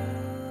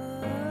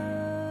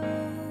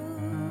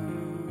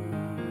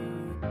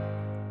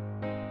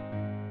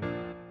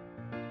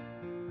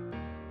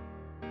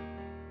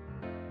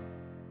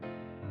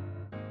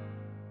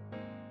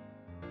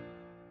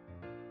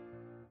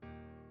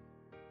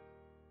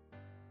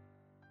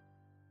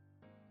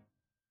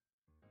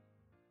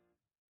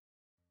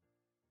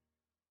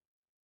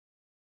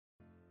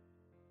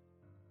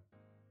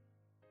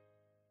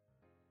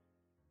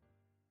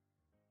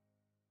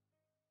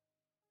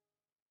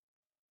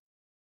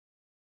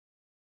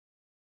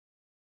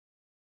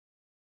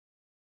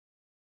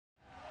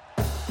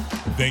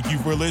 Thank you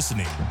for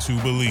listening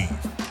to Believe.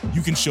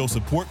 You can show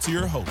support to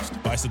your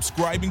host by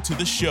subscribing to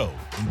the show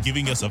and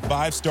giving us a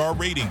 5-star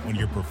rating on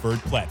your preferred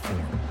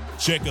platform.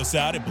 Check us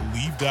out at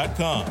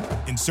Believe.com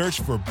and search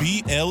for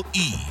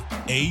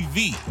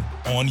BLEAV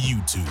on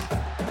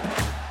YouTube.